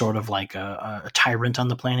Dottie's sort of like a tyrant on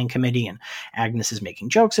the planning committee, and Agnes is making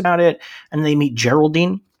jokes about it. And they meet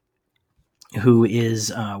Geraldine, who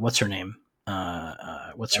is what's her name?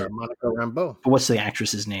 What's her Monica Rambeau. What's the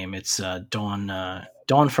actress's name? It's Dawn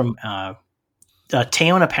from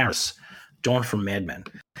Teyonah Parris, Dawn from Mad Men.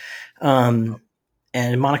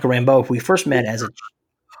 And Monica Rambeau, who we first met as a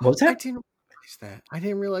what was that? I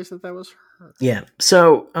didn't realize that was her. Yeah.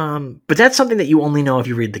 So, but that's something that you only know if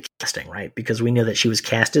you read the casting, right? Because we know that she was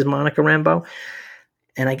cast as Monica Rambeau,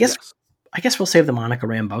 and I guess we'll save the Monica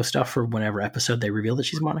Rambeau stuff for whenever episode they reveal that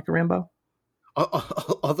she's Monica Rambeau.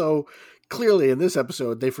 Although clearly in this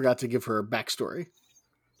episode they forgot to give her a backstory,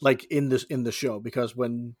 like in the show, because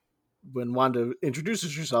when Wanda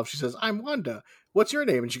introduces herself, she says, "I'm Wanda. What's your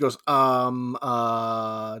name?" And she goes,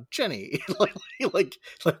 Jenny."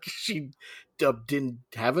 like she didn't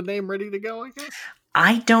have a name ready to go, I guess.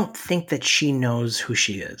 I don't think that she knows who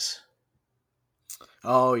she is.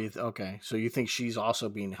 Oh, okay. So you think she's also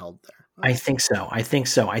being held there? I think so. I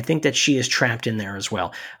think that she is trapped in there as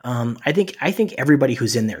well. I think everybody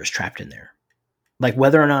who's in there is trapped in there. Like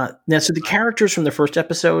whether or not now, so the characters from the first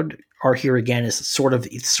episode are here again as sort of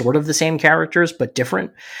the same characters but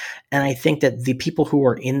different. And I think that the people who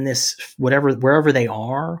are in this, wherever they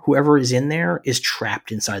are, whoever is in there is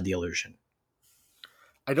trapped inside the illusion.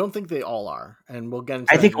 I don't think they all are, and we'll get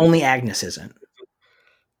into. I think only Agnes isn't.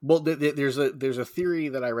 Well, there's a theory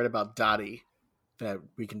that I read about Dottie that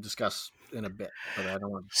we can discuss in a bit, but I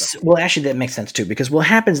don't want to. Well, actually, that makes sense too, because what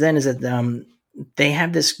happens then is that they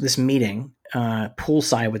have this meeting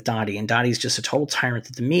poolside with Dottie, and Dottie's just a total tyrant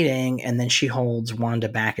at the meeting, and then she holds Wanda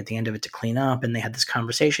back at the end of it to clean up, and they had this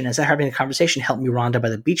conversation. As they're having the conversation, "Help Me, Rhonda" by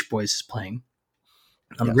the Beach Boys is playing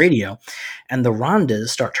on the radio, and the Rhondas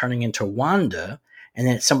start turning into Wanda, and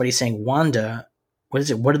then it's somebody saying, "Wanda, what is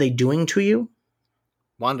it? What are they doing to you?"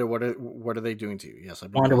 Wanda, what are they doing to you? Yes,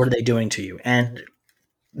 Wanda, what are they doing to you? And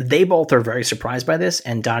they both are very surprised by this,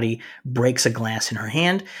 and Dottie breaks a glass in her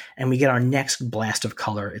hand, and we get our next blast of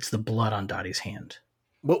color. It's the blood on Dottie's hand.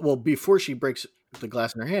 Well, before she breaks the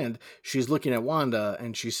glass in her hand, she's looking at Wanda,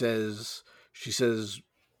 and she says,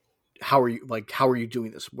 "How are you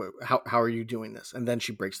doing this? How are you doing this?" And then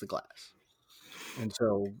she breaks the glass. And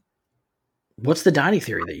so, what's the Dottie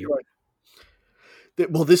theory that you?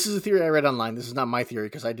 Well, this is a theory I read online. This is not my theory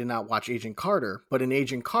because I did not watch Agent Carter. But in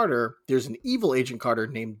Agent Carter, there's an evil Agent Carter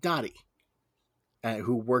named Dottie,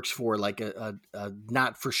 who works for like a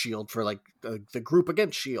not for S.H.I.E.L.D., for like the group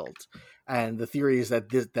against S.H.I.E.L.D. And the theory is that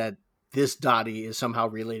this Dottie is somehow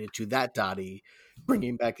related to that Dottie,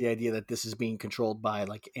 bringing back the idea that this is being controlled by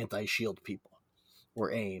like anti-S.H.I.E.L.D. people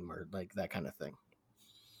or AIM or like that kind of thing.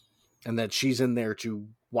 And that she's in there to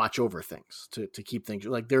watch over things, to keep things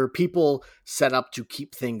like there are people set up to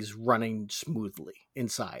keep things running smoothly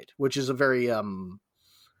inside, which is a very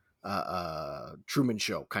Truman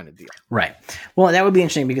Show kind of deal. Right. Well, that would be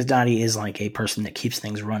interesting because Dottie is like a person that keeps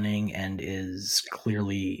things running and is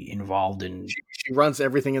clearly involved in. She runs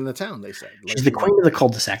everything in the town. They say she's the queen of the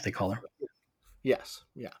cul-de-sac. They call her. Yes.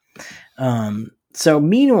 Yeah. So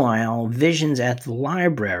meanwhile, Vision's at the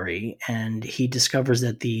library, and he discovers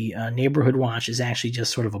that the neighborhood watch is actually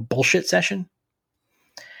just sort of a bullshit session.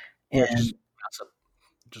 And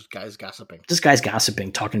just guys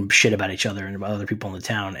gossiping, talking shit about each other and about other people in the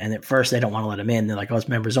town. And at first they don't want to let him in. They're like, "Oh, it's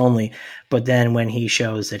members only." But then when he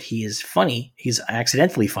shows that he is funny, he's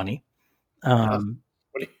accidentally funny.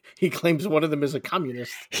 He claims one of them is a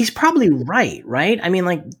communist. He's probably right? I mean,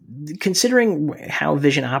 like, considering how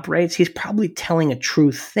Vision operates, he's probably telling a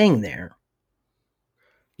true thing there.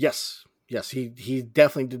 Yes. He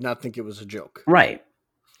definitely did not think it was a joke. Right.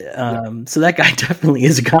 So that guy definitely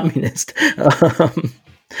is a communist.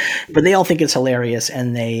 But they all think it's hilarious,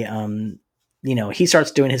 and they, he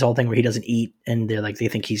starts doing his whole thing where he doesn't eat, and they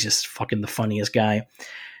think he's just fucking the funniest guy.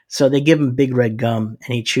 So they give him big red gum,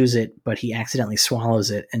 and he chews it, but he accidentally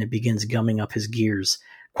swallows it, and it begins gumming up his gears.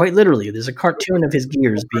 Quite literally, there's a cartoon of his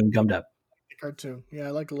gears being gummed up. Cartoon. Yeah, I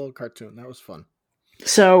like a little cartoon. That was fun.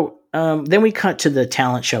 So then we cut to the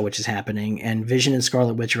talent show, which is happening, and Vision and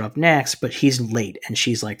Scarlet Witch are up next, but he's late, and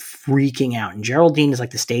she's like freaking out. And Geraldine is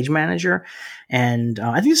like the stage manager, and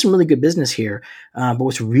I think there's some really good business here. But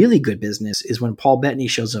what's really good business is when Paul Bettany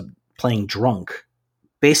shows up playing drunk,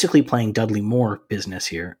 basically playing Dudley Moore business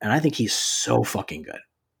here, and I think he's so fucking good.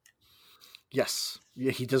 Yes.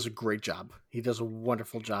 Yeah, he does a great job. He does a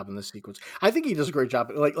wonderful job in this sequence. I think he does a great job.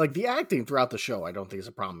 Like the acting throughout the show, I don't think is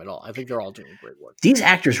a problem at all. I think they're all doing great work. These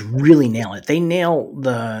actors really nail it. They nail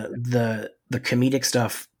the comedic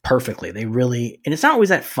stuff perfectly. They really, and it's not always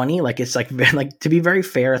that funny. Like it's like to be very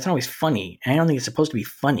fair, it's not always funny. And I don't think it's supposed to be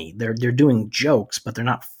funny. They're doing jokes, but they're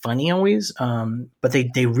not funny always. But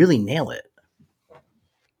they really nail it.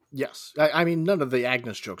 Yes, I mean none of the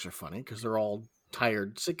Agnes jokes are funny because they're all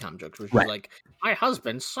tired sitcom jokes where she's like, my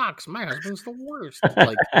husband sucks, my husband's the worst,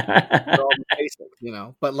 like they're all basic,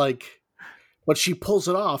 but she pulls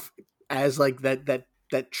it off as like that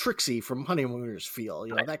Trixie from Honeymooners feel,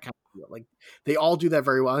 that kind of feel. Like they all do that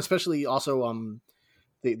very well, especially also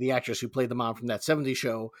the actress who played the mom from that 70s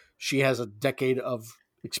show. She has a decade of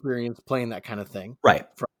experience playing that kind of thing, right,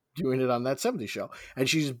 from doing it on that 70s show, and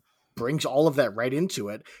she's brings all of that right into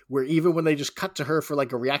it, where even when they just cut to her for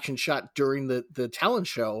like a reaction shot during the talent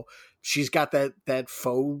show, she's got that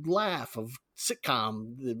faux laugh of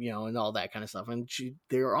sitcom, and all that kind of stuff. And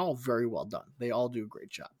they're all very well done. They all do a great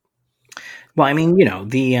job. Well, I mean,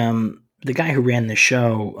 the guy who ran the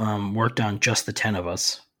show worked on Just the 10 of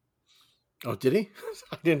Us. Oh, did he?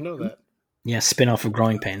 I didn't know that. Yeah, spinoff of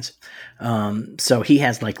Growing Pains. So he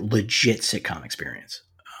has like legit sitcom experience.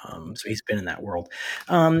 So he's been in that world.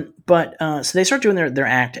 But so they start doing their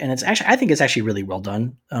act, and I think it's actually really well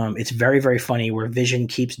done. It's very, very funny where Vision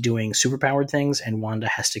keeps doing superpowered things and Wanda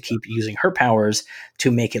has to keep using her powers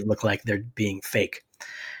to make it look like they're being fake.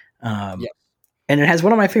 And it has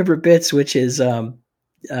one of my favorite bits, which is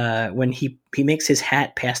when he makes his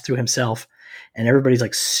hat pass through himself and everybody's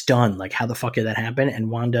like stunned, like how the fuck did that happen? And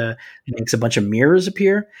Wanda makes a bunch of mirrors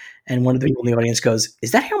appear. And one of the people in the audience goes,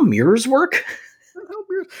 is that how mirrors work?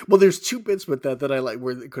 Well, there's two bits with that I like,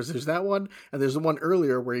 because there's that one and there's the one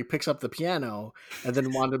earlier where he picks up the piano and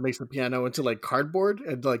then Wanda makes the piano into like cardboard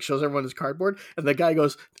and like shows everyone his cardboard, and the guy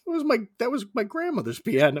goes, that was my grandmother's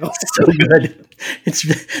piano. So good.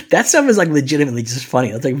 That stuff is like legitimately just funny.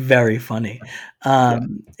 It's like very funny.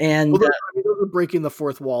 And those are breaking the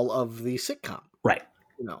fourth wall of the sitcom, right?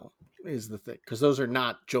 Is the thing, because those are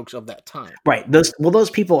not jokes of that time, right? Those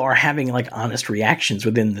people are having like honest reactions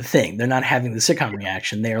within the thing. They're not having the sitcom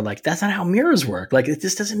reaction. They're like, that's not how mirrors work. Like it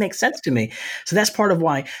just doesn't make sense to me. So that's part of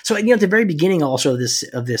why. So at the very beginning also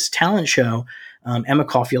of this talent show, Emma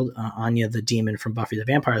Caulfield, Anya the demon from Buffy the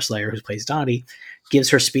Vampire Slayer, who plays Dottie, gives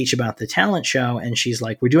her speech about the talent show, and she's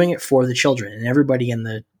like, we're doing it for the children, and everybody in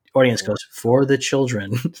the audience goes, for the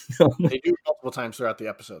children. They do multiple times throughout the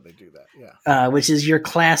episode. They do that, yeah. Which is your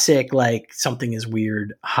classic, like, something is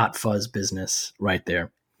weird, hot fuzz business right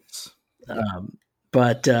there. Yeah.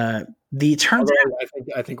 But the turns out,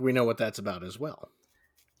 I think we know what that's about as well.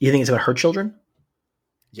 You think it's about her children?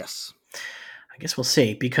 Yes. I guess we'll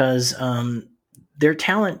see, because their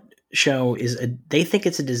talent show they think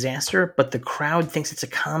it's a disaster, but the crowd thinks it's a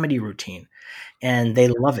comedy routine. And they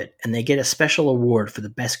love it, and they get a special award for the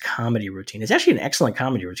best comedy routine. It's actually an excellent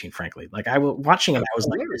comedy routine, frankly. Like I was watching it, I was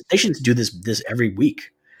like, they should do this every week.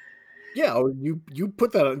 Yeah, you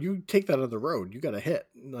put that, you take that on the road, you got a hit.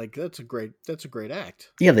 Like that's a great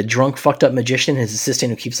act. Yeah, the drunk, fucked up magician, his assistant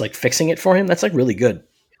who keeps like fixing it for him. That's like really good.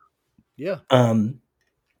 Yeah.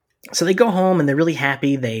 So they go home and they're really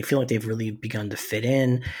happy. They feel like they've really begun to fit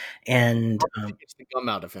in, and she gets the gum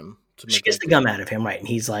out of him. She gets the gum out of him, right? And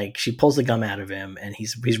he's like, she pulls the gum out of him, and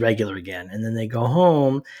he's regular again. And then they go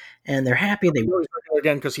home, and they're happy. He's regular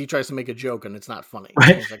again because he tries to make a joke, and it's not funny.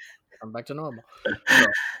 Right? He's like, I'm back to normal.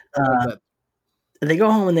 They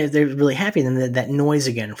go home, and they're really happy. And then that noise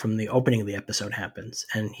again from the opening of the episode happens,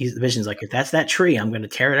 and Vision's like, if that's that tree, I'm going to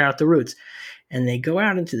tear it out at the roots. And they go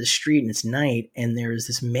out into the street, and it's night, and there's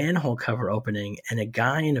this manhole cover opening, and a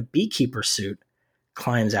guy in a beekeeper suit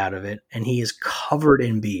climbs out of it, and he is covered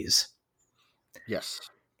in bees. Yes.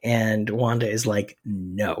 And Wanda is like,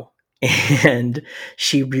 no. And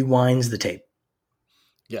she rewinds the tape.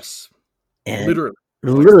 Yes. And literally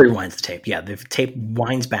rewinds the tape. Yeah, the tape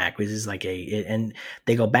winds back, which is like and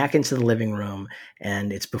they go back into the living room,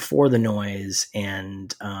 and it's before the noise,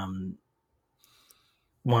 and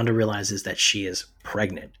Wanda realizes that she is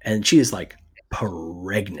pregnant, and she is like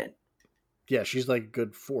pregnant. Yeah, she's like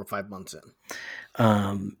good 4 or 5 months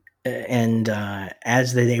in. And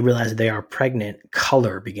as they realize they are pregnant,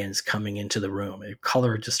 color begins coming into the room.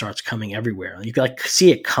 Color just starts coming everywhere. You can like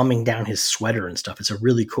see it coming down his sweater and stuff. It's a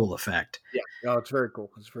really cool effect. Yeah, no, it's very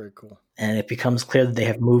cool. It's very cool. And it becomes clear that they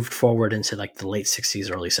have moved forward into like the late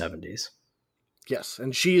 60s, early 70s. Yes,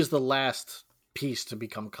 and she is the last piece to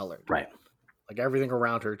become colored. Right. Like everything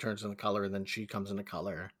around her turns into color, and then she comes into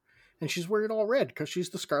color. And she's wearing all red because she's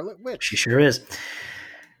the Scarlet Witch. She sure is.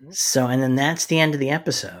 So, and then that's the end of the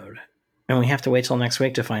episode. And we have to wait till next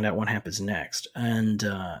week to find out what happens next. And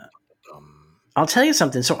I'll tell you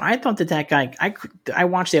something. So I thought that guy, I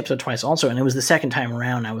watched the episode twice also, and it was the second time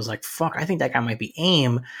around. I was like, fuck, I think that guy might be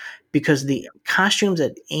AIM, because the costumes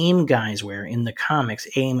that AIM guys wear in the comics,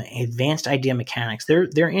 AIM Advanced Idea Mechanics,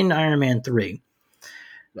 they're in Iron Man 3.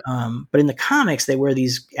 But in the comics, they wear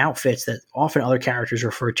these outfits that often other characters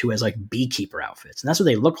refer to as like beekeeper outfits. And that's what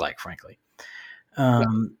they look like, frankly.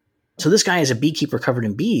 So this guy is a beekeeper covered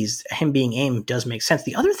in bees. Him being AIM does make sense.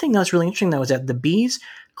 The other thing that's really interesting, though, is that the bees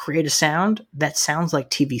create a sound that sounds like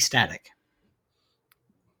TV static.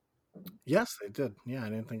 Yes, they did. Yeah, I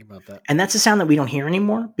didn't think about that. And that's a sound that we don't hear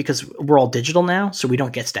anymore because we're all digital now, so we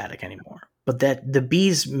don't get static anymore. But that the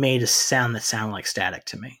bees made a sound that sounded like static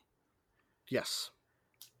to me. Yes,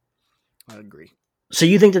 I agree. So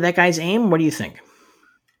you think that guy's AIM? What do you think?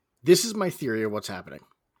 This is my theory of what's happening.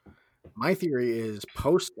 My theory is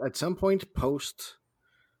at some point post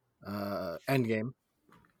Endgame,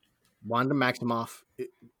 Wanda Maximoff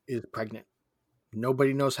is pregnant.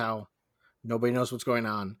 Nobody knows how. Nobody knows what's going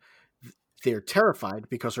on. They're terrified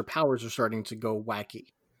because her powers are starting to go wacky.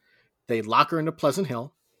 They lock her into Pleasant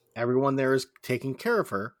Hill. Everyone there is taking care of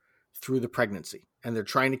her through the pregnancy. And they're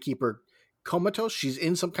trying to keep her comatose. She's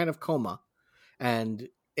in some kind of coma. And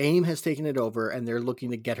AIM has taken it over, and they're looking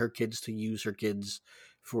to get her kids to use her kids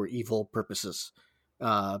for evil purposes.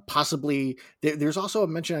 Possibly, there's also a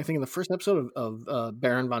mention, I think, in the first episode of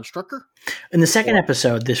Baron von Strucker. In the second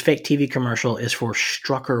episode, this fake TV commercial is for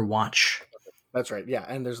Strucker Watch. That's right, yeah,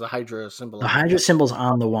 and there's the Hydra symbol. The Hydra symbol's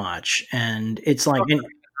on the watch, and it's like...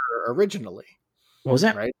 originally. What was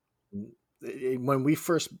that? Right? When we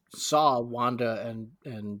first saw Wanda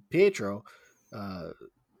and Pietro,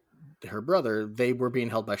 her brother, they were being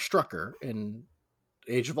held by Strucker in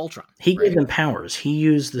Age of Ultron. He gave them powers. He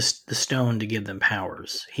used the stone to give them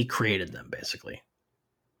powers. He created them, basically.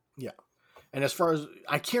 Yeah. And as far as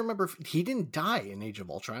I can't remember, he didn't die in Age of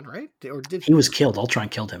Ultron, right? Or did he was killed. Ultron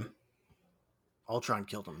killed him. Ultron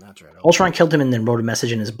killed him. That's right. Ultron killed him and then wrote a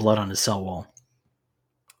message in his blood on his cell wall.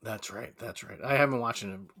 That's right. That's right. I haven't watched it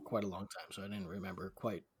in quite a long time, so I didn't remember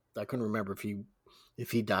quite. I couldn't remember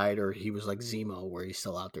if he died or he was like Zemo, where he's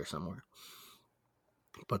still out there somewhere.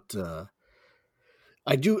 But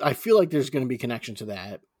I feel like there's going to be connection to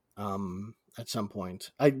that at some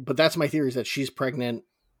point. But that's my theory, is that she's pregnant.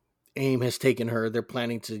 AIM has taken her. They're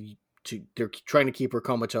planning they're trying to keep her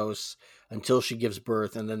comatose until she gives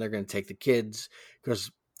birth, and then they're going to take the kids, because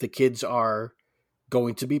the kids are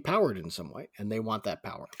going to be powered in some way, and they want that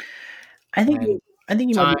power. I think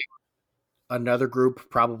you might be... Another group,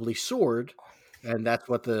 probably SWORD, and that's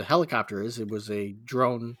what the helicopter is. It was a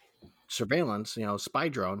drone surveillance, spy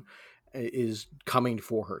drone, is coming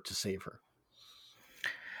for her to save her.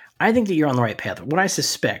 I think that you're on the right path. What I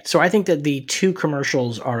suspect, so I think that the two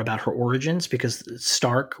commercials are about her origins, because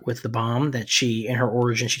Stark with the bomb, that in her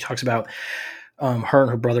origin, she talks about her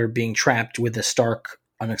and her brother being trapped with a Stark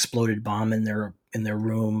unexploded bomb in their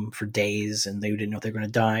room for days, and they didn't know they were going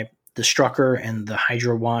to die. The Strucker and the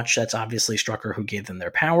Hydra Watch, that's obviously Strucker who gave them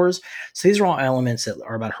their powers. So these are all elements that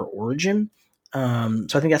are about her origin. So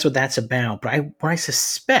I think that's what that's about. But what I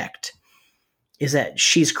suspect is that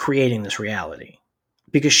she's creating this reality,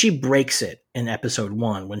 because she breaks it in episode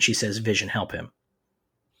 1 when she says, "Vision, help him."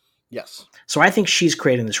 Yes. So I think she's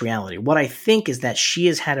creating this reality. What I think is that she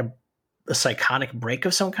has had a psychotic break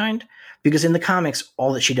of some kind, because in the comics,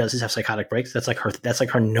 all that she does is have psychotic breaks. That's like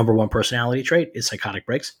her number one personality trait, is psychotic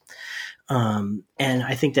breaks. And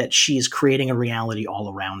I think that she is creating a reality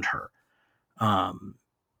all around her.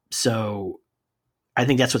 So I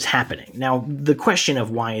think that's what's happening. Now, the question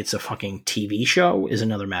of why it's a fucking TV show is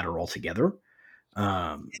another matter altogether.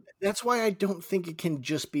 That's why I don't think it can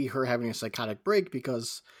just be her having a psychotic break,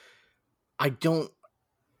 because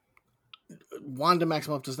Wanda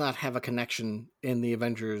Maximoff does not have a connection in the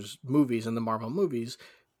Avengers movies and the Marvel movies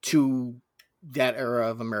to that era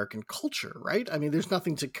of American culture, right? I mean, there's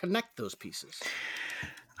nothing to connect those pieces.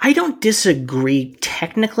 I don't disagree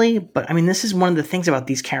technically, but I mean, this is one of the things about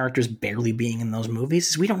these characters barely being in those movies,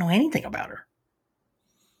 is we don't know anything about her.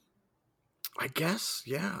 I guess,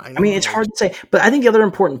 yeah. I mean, it's hard to say, but I think the other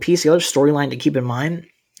important piece, the other storyline to keep in mind,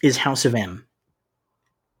 is House of M.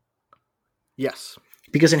 Yes.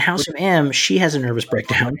 Because in House of M, she has a nervous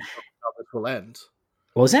breakdown. How this will end.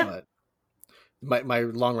 What was that? But my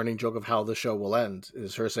long-running joke of how the show will end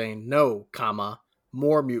is her saying, "No,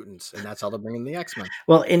 more mutants," and that's how they're bringing the X-Men.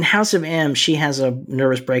 Well, in House of M, she has a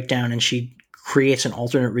nervous breakdown, and she creates an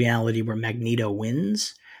alternate reality where Magneto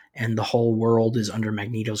wins, and the whole world is under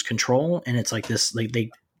Magneto's control. And it's like this, like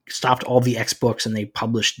they stopped all the X books and they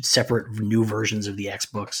published separate new versions of the X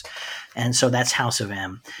books. And so that's House of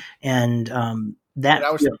M. And that...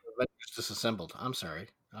 I was thinking Avengers Disassembled. I'm sorry.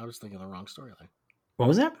 I was thinking of the wrong storyline. What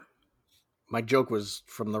was that? My joke was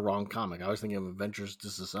from the wrong comic. I was thinking of Avengers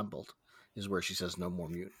Disassembled is where she says no more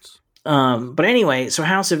mutants. But anyway, so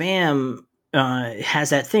House of M has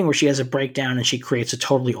that thing where she has a breakdown and she creates a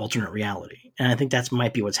totally alternate reality. And I think that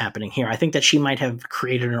might be what's happening here. I think that she might have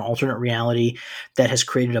created an alternate reality that has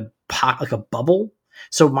created like a bubble.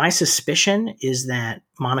 So my suspicion is that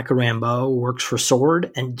Monica Rambeau works for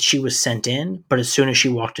SWORD and she was sent in, but as soon as she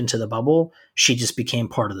walked into the bubble, she just became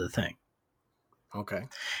part of the thing. Okay.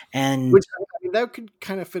 And which, I mean, that could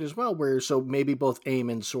kind of fit as well, so maybe both AIM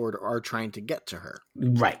and SWORD are trying to get to her.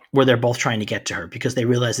 Right. Where they're both trying to get to her because they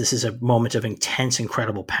realize this is a moment of intense,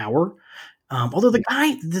 incredible power. Although the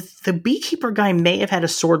guy, the beekeeper guy may have had a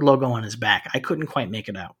SWORD logo on his back. I couldn't quite make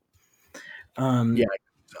it out. Yeah,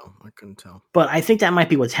 I couldn't tell. But I think that might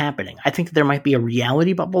be what's happening. I think that there might be a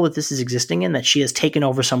reality bubble that this is existing in, that she has taken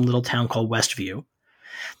over some little town called Westview,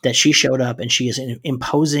 that she showed up and she is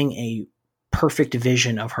imposing a perfect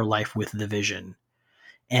vision of her life with the Vision.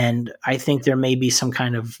 And I think there may be some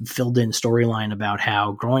kind of filled in storyline about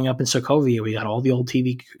how growing up in Sokovia, we got all the old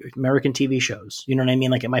American TV shows. You know what I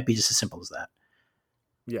mean? Like it might be just as simple as that.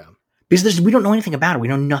 Yeah. Because we don't know anything about her. We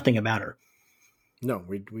know nothing about her. No,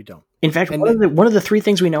 we don't. In fact, one of the three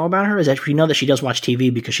things we know about her is that we know that she does watch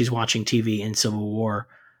TV because she's watching TV in Civil War,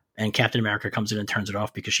 and Captain America comes in and turns it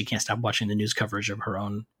off because she can't stop watching the news coverage of her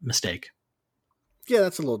own mistake. Yeah,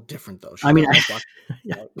 that's a little different, though. I mean,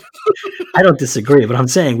 I don't disagree, but I'm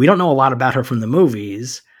saying we don't know a lot about her from the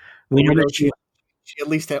movies. We know that she at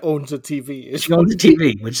least owns a TV. She owns a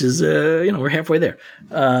TV, which is, we're halfway there.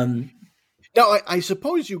 No, I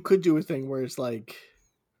suppose you could do a thing where it's like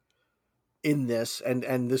in this,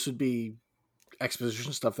 and this would be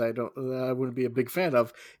exposition stuff that I wouldn't be a big fan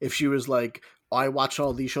of. If she was like, I watched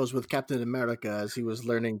all these shows with Captain America as he was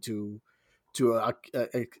learning to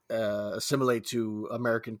assimilate to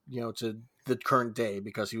American, to the current day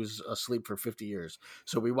because he was asleep for 50 years.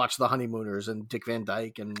 So we watched The Honeymooners and Dick Van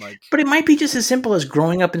Dyke and like. But it might be just as simple as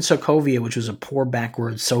growing up in Sokovia, which was a poor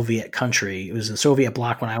backward Soviet country. It was a Soviet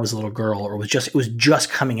bloc when I was a little girl, or it was just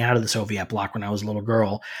coming out of the Soviet bloc when I was a little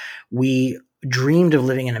girl. We dreamed of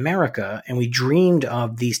living in America, and we dreamed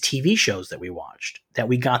of these TV shows that we watched. That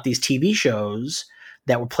we got these TV shows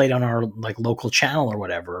that were played on our like local channel or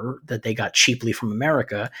whatever, that they got cheaply from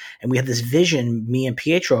America. And we had this vision, me and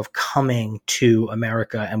Pietro, of coming to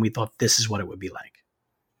America. And we thought this is what it would be like.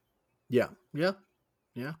 Yeah.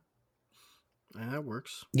 That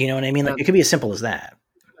works. You know what I mean? Like it could be as simple as that.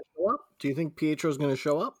 Do you think Pietro's going to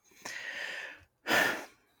show up? I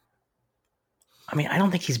mean, I don't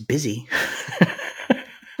think he's busy.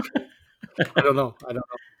 I don't know.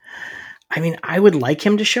 I mean, I would like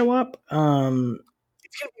him to show up.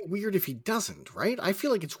 It's going to be weird if he doesn't, right? I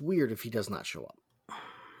feel like it's weird if he does not show up.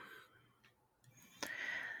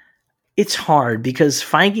 It's hard because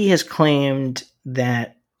Feige has claimed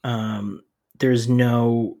that there's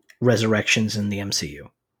no resurrections in the MCU.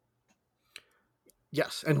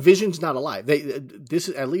 Yes, and Vision's not alive. This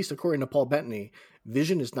is, at least according to Paul Bettany,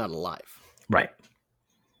 Vision is not alive. Right.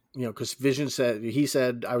 Because Vision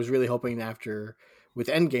said, I was really hoping with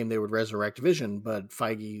Endgame they would resurrect Vision, but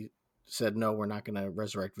Feige said, no, we're not going to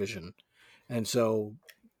resurrect Vision. And so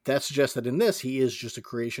that suggests that in this, he is just a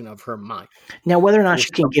creation of her mind. Now, whether or not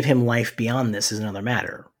she can give him life beyond this is another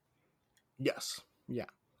matter. Yes. Yeah.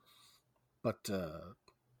 But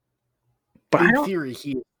in theory,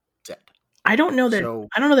 he is dead. I don't know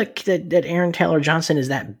that Aaron Taylor Johnson is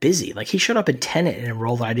that busy. Like he showed up in Tenet in a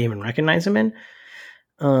role that I didn't even recognize him in.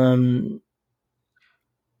 I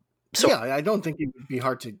don't think it would be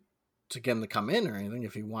hard to get him to come in or anything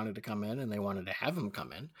if he wanted to come in and they wanted to have him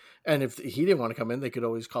come in. And if he didn't want to come in, they could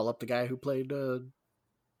always call up the guy who played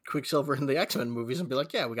Quicksilver in the X-Men movies and be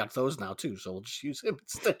like, yeah, we got those now too, so we'll just use him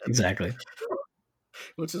instead. Exactly.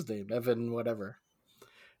 What's his name? Evan whatever.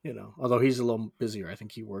 Although he's a little busier. I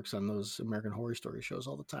think he works on those American Horror Story shows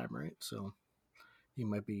all the time, right? So he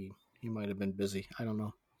might have been busy. I don't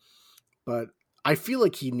know. But I feel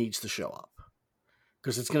like he needs to show up.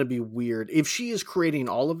 Because it's going to be weird. If she is creating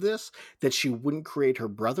all of this, that she wouldn't create her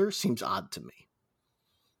brother seems odd to me.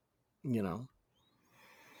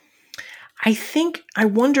 I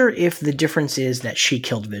wonder if the difference is that she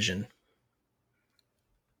killed Vision.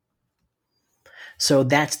 So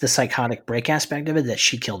that's the psychotic break aspect of it, that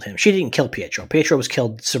she killed him. She didn't kill Pietro. Pietro was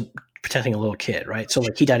killed protecting a little kid, right? So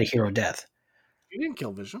like he died a hero death. She didn't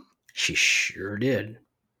kill Vision. She sure did.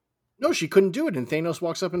 No, she couldn't do it, and Thanos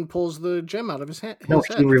walks up and pulls the gem out of his hand. No,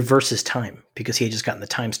 he reverses time because he had just gotten the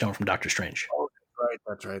time stone from Doctor Strange. Oh,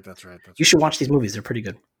 that's right. You should watch these movies; they're pretty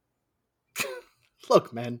good.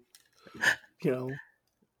 Look, man,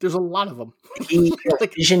 there's a lot of them.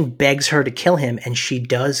 Vision begs her to kill him, and she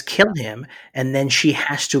does kill him, and then she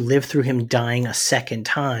has to live through him dying a second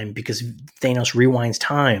time because Thanos rewinds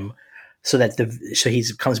time so that he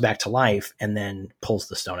comes back to life and then pulls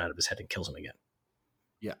the stone out of his head and kills him again.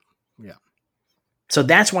 Yeah. So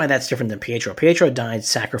that's why that's different than Pietro. Pietro died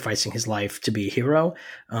sacrificing his life to be a hero.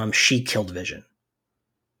 She killed Vision.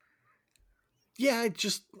 Yeah,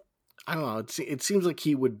 I don't know. It seems like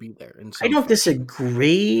he would be there. I don't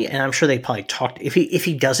disagree, and I'm sure they probably talked. If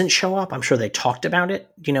he doesn't show up, I'm sure they talked about it.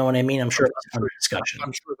 Do you know what I mean? I'm sure it's under discussion.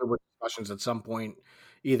 I'm sure there were discussions at some point,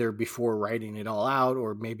 either before writing it all out,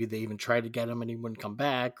 or maybe they even tried to get him and he wouldn't come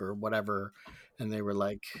back, or whatever. And they were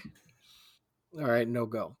like, "All right, no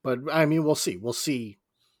go." But I mean, we'll see.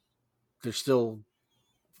 There's still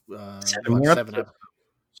 7 episodes.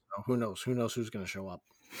 So who knows? Who knows who's going to show up?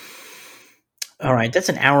 All right, that's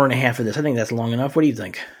an hour and a half of this. I think that's long enough. What do you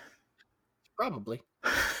think? Probably.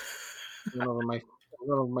 I'm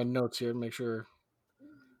over my notes here to make sure.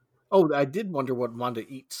 Oh, I did wonder what Wanda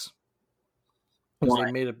eats. Because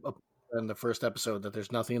they made up in the first episode that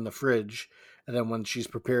there's nothing in the fridge, and then when she's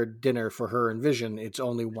prepared dinner for her and Vision, it's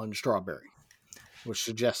only one strawberry, which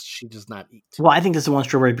suggests she does not eat. Well, I think it's the one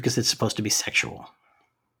strawberry because it's supposed to be sexual.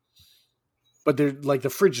 But the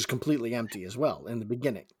fridge is completely empty as well in the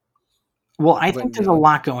beginning. Well, I think there's a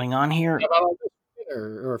lot going on here.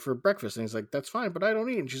 Or for breakfast, and he's like, "That's fine, but I don't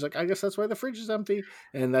eat." And she's like, "I guess that's why the fridge is empty,"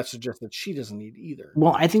 and that suggests that she doesn't eat either.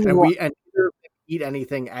 Well, I think we neither eat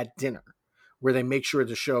anything at dinner, where they make sure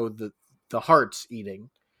to show the hearts eating.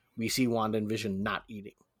 We see Wanda and Vision not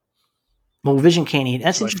eating. Well, Vision can't eat.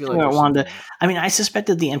 That's interesting about Wanda. I mean, I suspect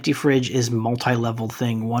that the empty fridge is a multi-level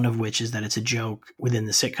thing. One of which is that it's a joke within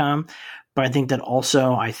the sitcom, but I think that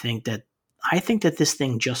also I think that this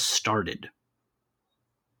thing just started.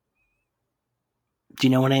 Do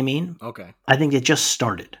you know what I mean? Okay. I think it just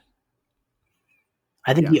started.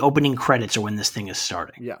 I think the opening credits are when this thing is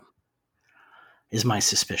starting. Yeah. Is my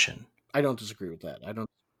suspicion. I don't disagree with that.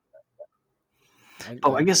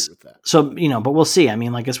 I guess so. But we'll see. I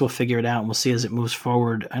mean, I guess we'll figure it out, and we'll see as it moves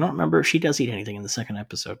forward. I don't remember if she does eat anything in the second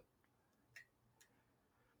episode.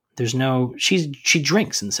 There's no. She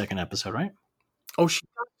drinks in the second episode, right? Oh, she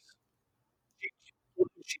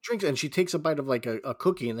drinks, and she takes a bite of a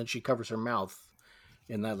cookie, and then she covers her mouth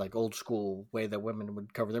in that old school way that women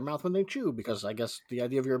would cover their mouth when they chew, because I guess the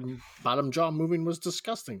idea of your bottom jaw moving was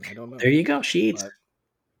disgusting. I don't know. There you go. She eats. But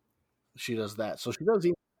she does that, so she does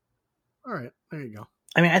eat. All right, there you go.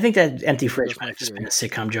 I mean, I think that empty fridge might have just been a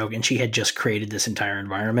sitcom joke, and she had just created this entire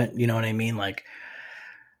environment. You know what I mean?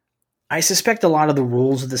 I suspect a lot of the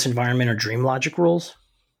rules of this environment are dream logic rules.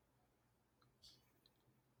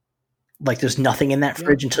 There's nothing in that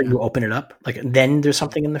fridge until you open it up. Then there's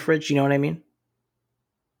something in the fridge. You know what I mean?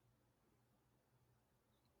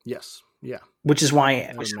 Yes. Yeah. Which is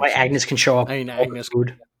why Agnes can show up. I mean, Agnes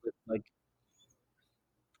food.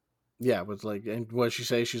 And what did she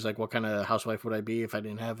say? She's like, "What kind of housewife would I be if I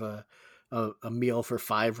didn't have a meal for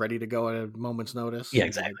 5 ready to go at a moment's notice?" Yeah,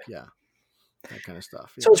 exactly. That kind of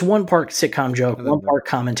stuff. Yeah. So it's one part sitcom joke, one part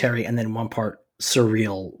commentary, and then one part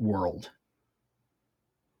surreal world.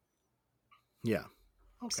 Yeah.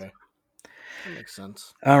 Okay. That makes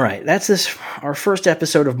sense. All right. That's our first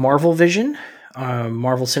episode of Marvel Vision,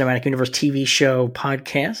 Marvel Cinematic Universe TV show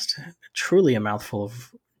podcast. Truly a mouthful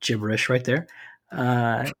of gibberish right there.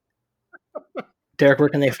 Derek, where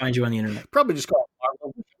can they find you on the internet? Probably just call it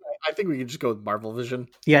Marvel Vision. I think we can just go with Marvel Vision.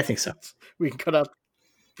 Yeah, I think so. We can cut out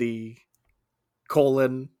the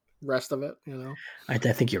rest of it, I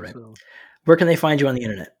think you're right. So, where can they find you on the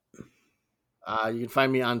internet? You can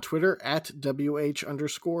find me on Twitter at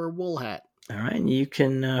 @WH_Woolhat. All right. And you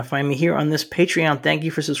can find me here on this Patreon. Thank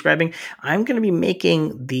you for subscribing. I'm going to be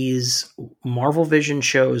making these Marvel Vision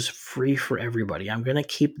shows free for everybody. I'm going to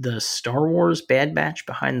keep the Star Wars Bad Batch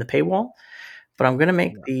behind the paywall, but I'm going to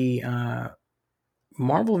make the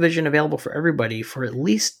Marvel Vision available for everybody for at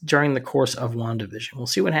least during the course of WandaVision. We'll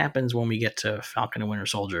see what happens when we get to Falcon and Winter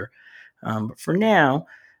Soldier. But for now,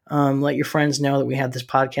 let your friends know that we have this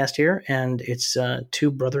podcast here, and it's two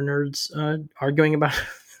brother nerds arguing about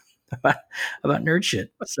nerd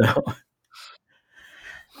shit. So,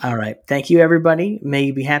 all right. Thank you, everybody. May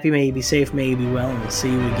you be happy. May you be safe. May you be well. And we'll see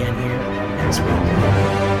you again here next week.